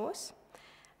resource.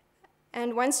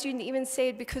 And one student even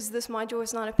said because this module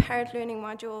is not a parent learning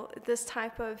module, this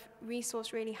type of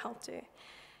resource really helped her.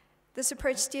 This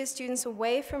approach steers students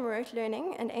away from rote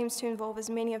learning and aims to involve as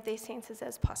many of their senses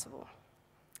as possible.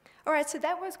 All right, so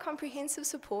that was comprehensive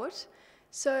support.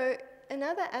 So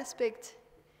another aspect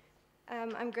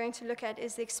I'm going to look at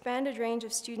is the expanded range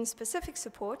of student-specific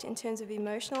support in terms of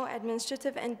emotional,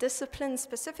 administrative, and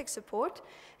discipline-specific support.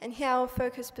 And here I'll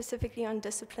focus specifically on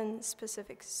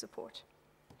discipline-specific support.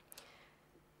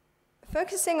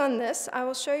 Focusing on this, I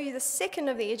will show you the second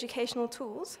of the educational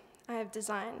tools I have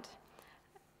designed.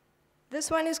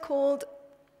 This one is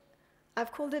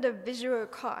I've called it a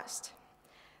visuocast.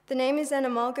 The name is an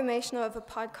amalgamation of a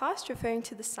podcast referring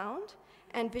to the sound,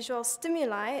 and visual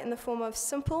stimuli in the form of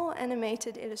simple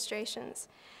animated illustrations.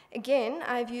 Again,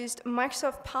 I've used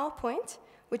Microsoft PowerPoint,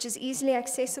 which is easily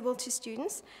accessible to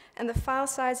students, and the file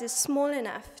size is small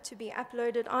enough to be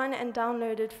uploaded on and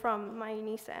downloaded from my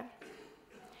Unisa.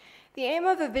 The aim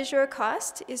of a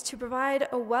visuocast is to provide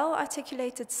a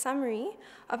well-articulated summary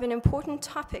of an important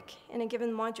topic in a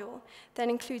given module that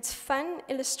includes fun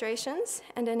illustrations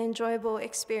and an enjoyable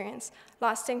experience,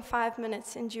 lasting 5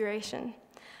 minutes in duration.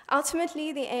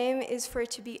 Ultimately, the aim is for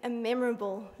it to be a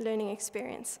memorable learning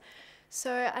experience.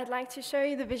 So I'd like to show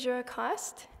you the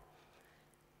visuocast.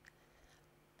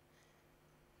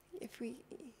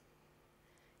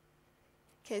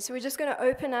 Okay, so we're just going to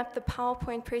open up the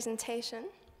PowerPoint presentation.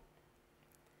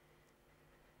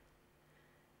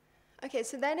 Okay,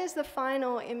 so that is the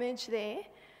final image there.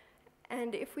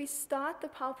 And if we start the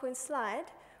PowerPoint slide,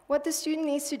 what the student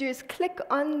needs to do is click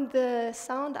on the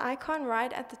sound icon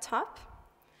right at the top.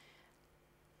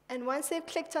 And once they've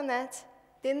clicked on that,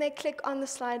 then they click on the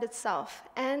slide itself,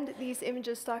 and these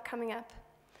images start coming up.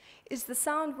 Is the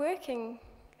sound working?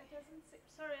 It doesn't say,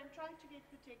 sorry, I'm trying to get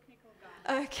the technical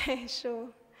guy. Okay, sure.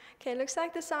 Okay, looks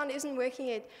like the sound isn't working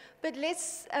yet. But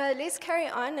let's carry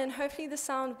on, and hopefully the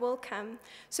sound will come.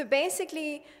 So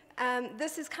basically,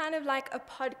 this is kind of like a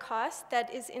podcast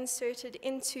that is inserted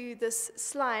into this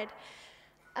slide.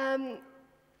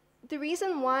 The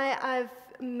reason why I've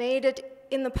made it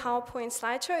in the PowerPoint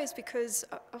slideshow is because,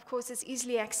 of course, it's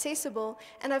easily accessible,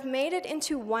 and I've made it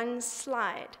into one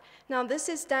slide. Now, this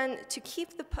is done to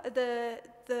keep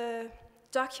the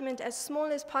document as small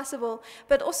as possible,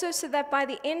 but also so that by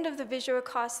the end of the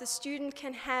visuocast, the student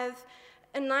can have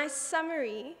a nice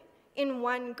summary in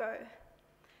one go.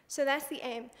 So that's the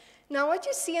aim. Now, what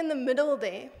you see in the middle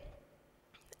there,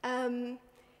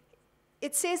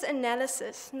 it says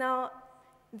analysis. Now,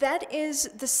 that is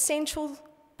the central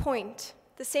point,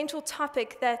 the central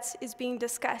topic that is being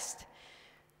discussed.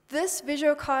 This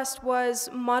visualcast was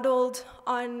modeled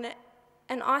on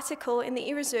an article in the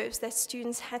e-reserves that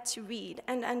students had to read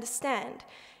and understand.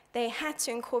 They had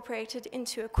to incorporate it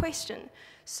into a question.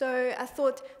 So I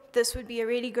thought this would be a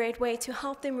really great way to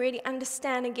help them really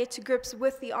understand and get to grips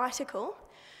with the article.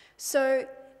 So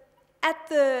at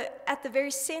the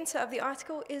very center of the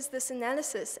article is this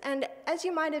analysis. And as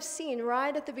you might have seen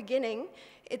right at the beginning,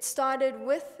 it started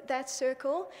with that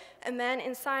circle, a man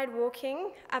inside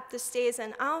walking up the stairs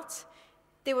and out.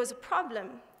 There was a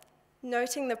problem.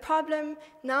 Noting the problem,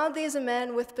 now there's a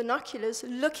man with binoculars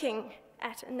looking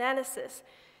at analysis.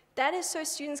 That is so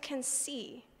students can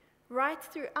see right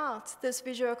throughout this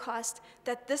visualcast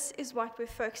that this is what we're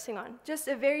focusing on. Just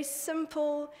a very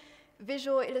simple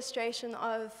visual illustration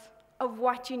of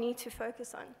what you need to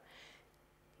focus on.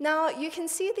 Now, you can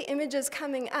see the images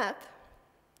coming up.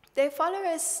 They follow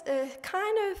a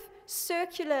kind of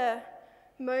circular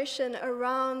motion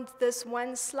around this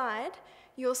one slide.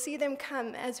 You'll see them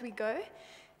come as we go.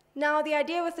 Now, the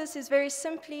idea with this is very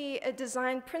simply a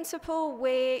design principle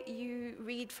where you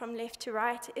read from left to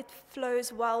right. It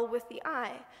flows well with the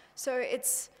eye. So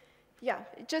it's, yeah,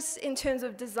 just in terms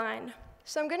of design.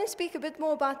 So I'm going to speak a bit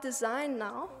more about design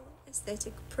now.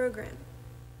 Aesthetic program.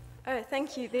 Oh,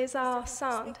 thank you. There's our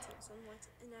sound. On what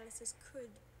analysis could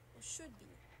or should be.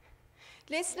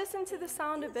 Let's listen to the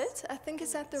sound a bit. I think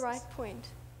it's at the right point.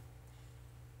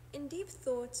 In deep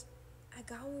thought,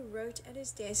 Agawa wrote at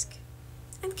his desk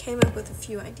and came up with a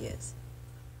few ideas.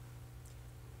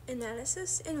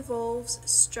 Analysis involves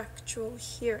structural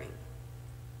hearing.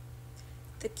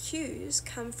 The cues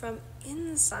come from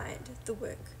inside the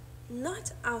work,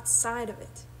 not outside of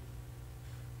it.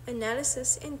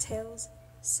 Analysis entails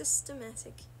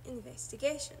systematic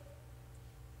investigation.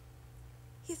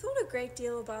 He thought a great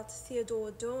deal about Theodore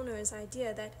Adorno's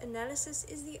idea that analysis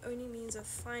is the only means of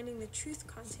finding the truth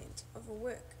content of a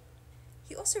work.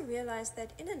 He also realized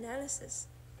that in analysis,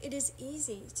 it is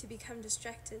easy to become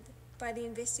distracted by the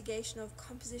investigation of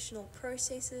compositional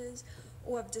processes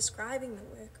or of describing the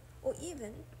work, or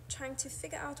even trying to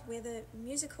figure out whether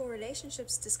musical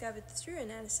relationships discovered through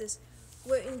analysis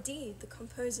were indeed the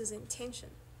composer's intention.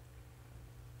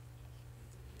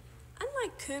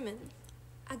 Unlike Kerman,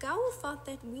 Agawa felt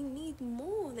that we need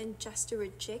more than just a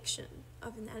rejection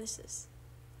of analysis,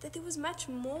 that there was much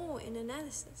more in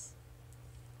analysis.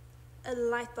 A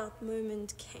light bulb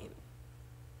moment came.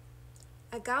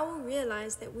 Agawa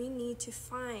realized that we need to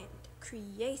find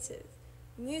creative,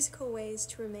 musical ways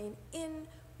to remain in,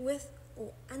 with,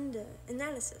 or under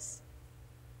analysis.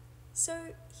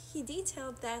 So he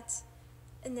detailed that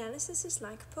analysis is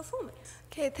like performance.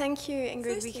 Okay, thank you,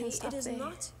 Ingrid. Firstly, we can stop it is there.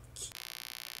 not.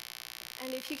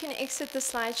 And if you can exit the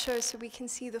slideshow so we can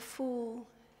see the full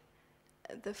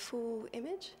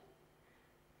image.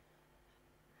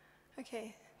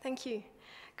 Okay, thank you.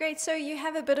 Great, so you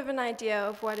have a bit of an idea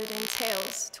of what it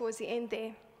entails towards the end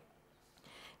there.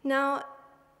 Now,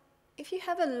 if you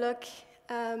have a look,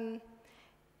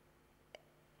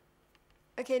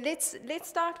 okay, let's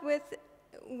start with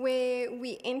where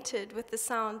we entered with the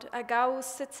sound. Agawa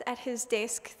sits at his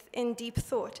desk in deep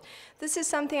thought. This is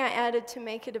something I added to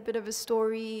make it a bit of a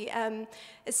story, a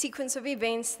sequence of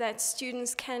events that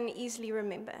students can easily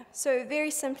remember. So very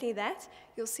simply that,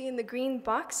 you'll see in the green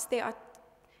box, there are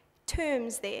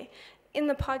terms there. In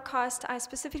the podcast, I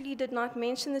specifically did not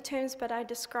mention the terms, but I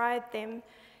described them,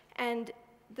 and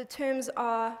the terms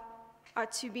are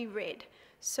to be read.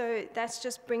 So that's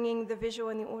just bringing the visual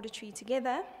and the auditory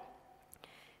together.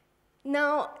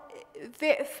 Now,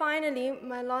 finally,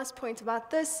 my last point about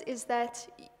this is that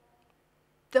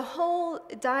the whole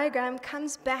diagram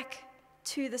comes back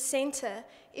to the center.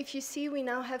 If you see, we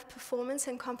now have performance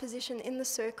and composition in the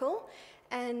circle,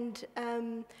 and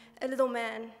a little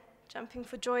man jumping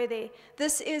for joy there.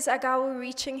 This is Agawa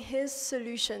reaching his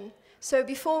solution. So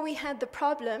before we had the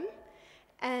problem,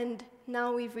 and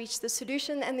now we've reached the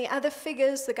solution, and the other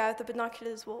figures, the guy with the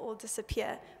binoculars, will all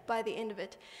disappear by the end of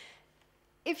it.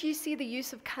 If you see the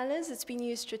use of colors, it's been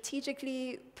used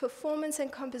strategically. Performance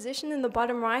and composition in the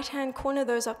bottom right-hand corner,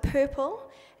 those are purple.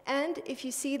 And if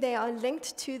you see, they are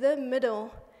linked to the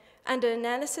middle under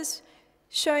analysis,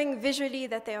 showing visually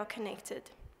that they are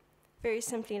connected. Very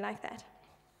simply like that.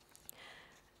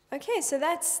 Okay, so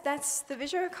that's the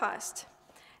visualcast.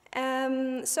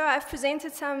 So I've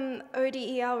presented some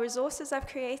ODEL resources I've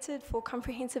created for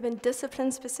comprehensive and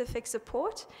discipline-specific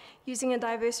support using a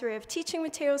diverse array of teaching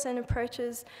materials and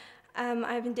approaches.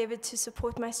 I've endeavored to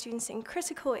support my students in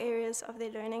critical areas of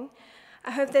their learning.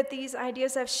 I hope that these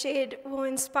ideas I've shared will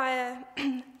inspire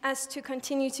us to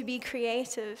continue to be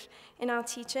creative in our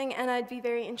teaching, and I'd be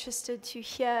very interested to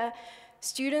hear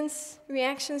students'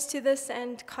 reactions to this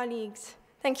and colleagues.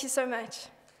 Thank you so much.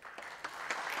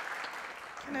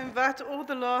 Can I invite all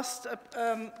the last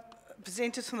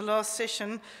presenters from the last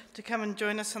session to come and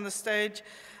join us on the stage.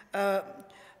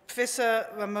 Professor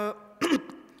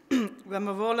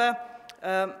Ramavola,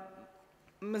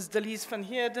 Ms. Delise van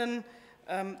Heerden,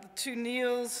 the two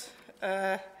Neils,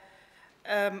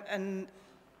 and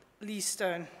Lee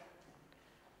Stone.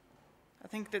 I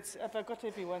think that's, have I got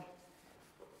everyone?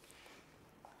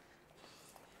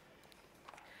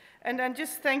 And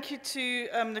just thank you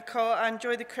to Nicole. I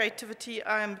enjoy the creativity.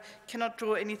 I cannot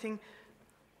draw anything.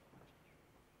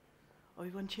 Oh, we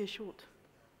one chair short.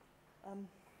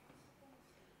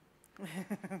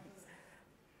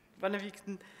 One of you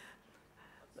can,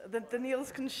 the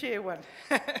Niels can share one.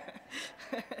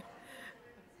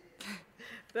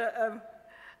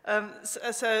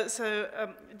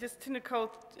 Just to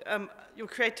Nicole, your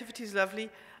creativity is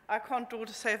lovely. I can't draw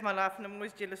to save my life, and I'm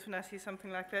always jealous when I see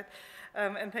something like that.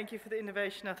 And thank you for the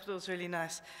innovation. I thought it was really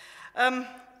nice.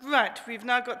 Right, we've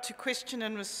now got to question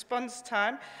and response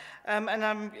time.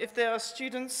 If there are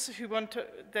students who want to,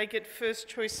 they get first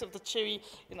choice of the cherry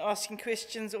in asking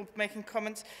questions or making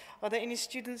comments. Are there any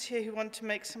students here who want to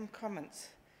make some comments?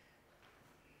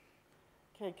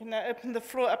 Okay, can I open the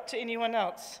floor up to anyone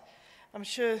else? I'm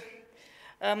sure,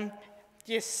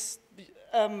 yes,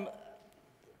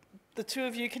 the two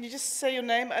of you, can you just say your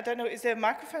name? I don't know, is there a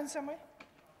microphone somewhere?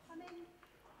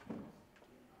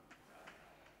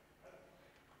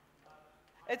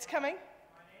 It's coming.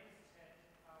 My name is Ted.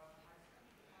 I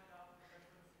simply find out the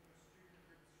difference in the student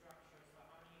group structure, so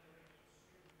how many individual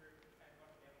student group and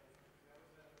what level is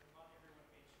it? That was not everyone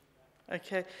mentioned that.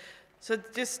 Okay, so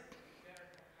just,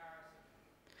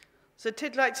 so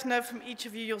Ted, like to know from each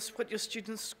of you what your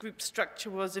students group structure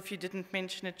was if you didn't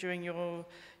mention it during your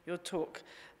talk.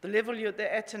 The level you're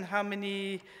at and how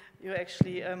many you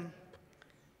actually,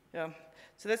 yeah.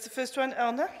 So that's the first one,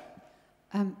 Elna.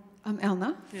 I'm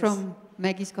Elna from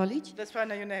Maggie's College. That's why I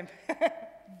know your name.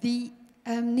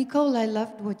 Nicole, I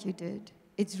loved what you did.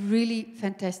 It's really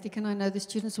fantastic, and I know the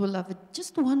students will love it.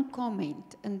 Just one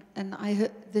comment, and I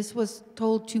heard this was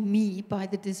told to me by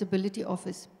the Disability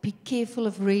Office, be careful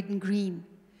of red and green.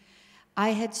 I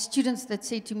had students that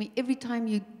said to me, every time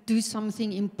you do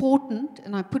something important,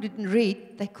 and I put it in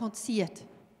red, they can't see it.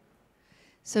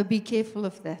 So be careful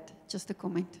of that. Just a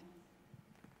comment.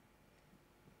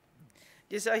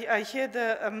 Yes, I hear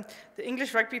the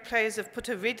English rugby players have put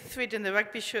a red thread in the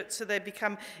rugby shirt so they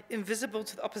become invisible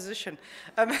to the opposition.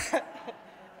 And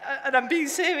I'm being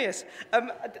serious.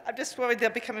 I'm just worried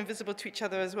they'll become invisible to each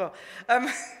other as well.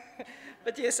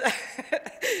 But yes,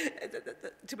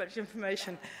 too much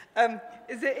information.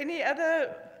 Is there any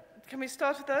other, can we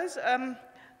start with those?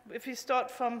 If you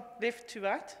start from left to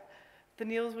right, the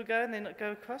Niels will go and then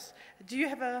go across. Do you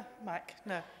have a mic?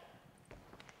 No.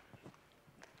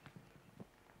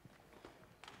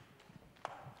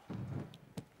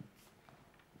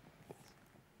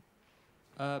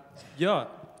 Yeah,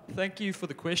 thank you for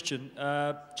the question.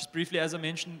 Just briefly, as I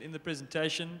mentioned in the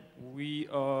presentation, we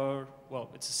are, well,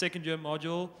 it's a second year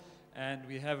module, and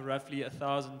we have roughly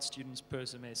 1,000 students per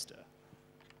semester.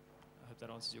 I hope that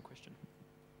answers your question.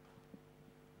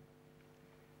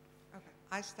 Okay,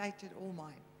 I stated all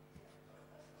mine.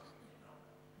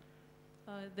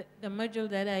 The module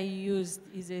that I used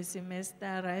is a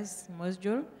semesterized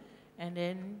module, and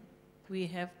then we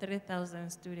have 3,000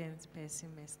 students per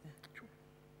semester.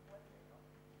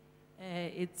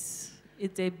 It's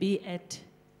a B.Ed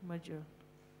module.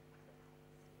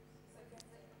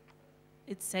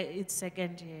 It's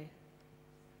second year.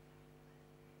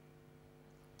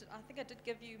 I think I did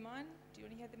give you mine. Do you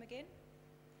want to hear them again?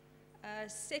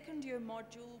 Second year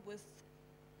module with,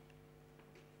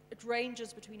 it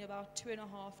ranges between about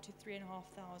 2,500 to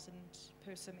 3,500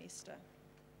 per semester.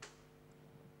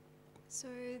 So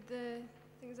the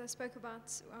things I spoke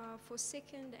about for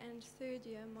second and third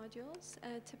year modules,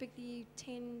 typically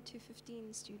 10 to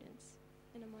 15 students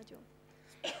in a module.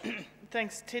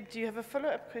 Thanks. Ted, do you have a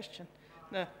follow-up question?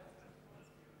 No.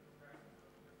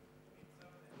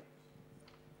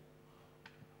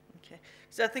 Okay.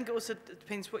 So I think it also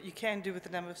depends what you can do with the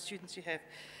number of students you have.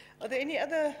 Are there any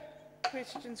other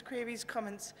questions, queries,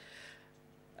 comments?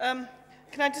 Can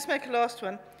I just make a last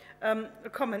one, a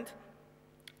comment?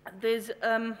 There's,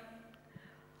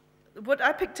 what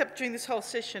I picked up during this whole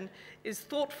session is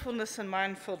thoughtfulness and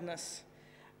mindfulness.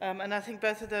 And I think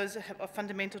both of those are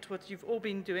fundamental to what you've all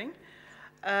been doing.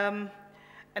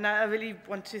 And I really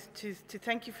want to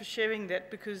thank you for sharing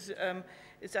that, because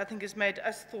I think it's made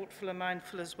us thoughtful and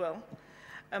mindful as well.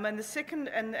 And the second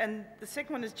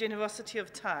one is generosity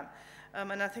of time.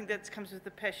 And I think that comes with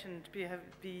the passion to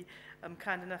be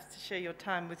kind enough to share your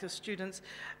time with your students,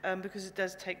 because it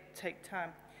does take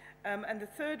time. And the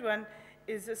third one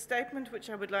is a statement which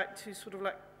I would like to sort of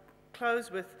like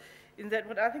close with, in that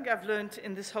what I think I've learned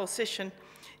in this whole session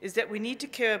is that we need to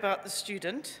care about the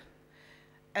student,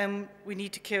 and we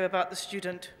need to care about the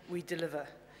student we deliver.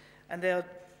 And they are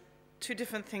two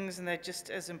different things, and they're just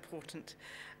as important.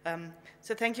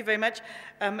 So thank you very much.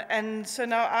 And so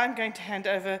now I'm going to hand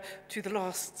over to the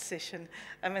last session.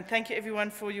 And thank you everyone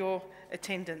for your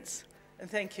attendance. And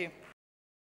thank you.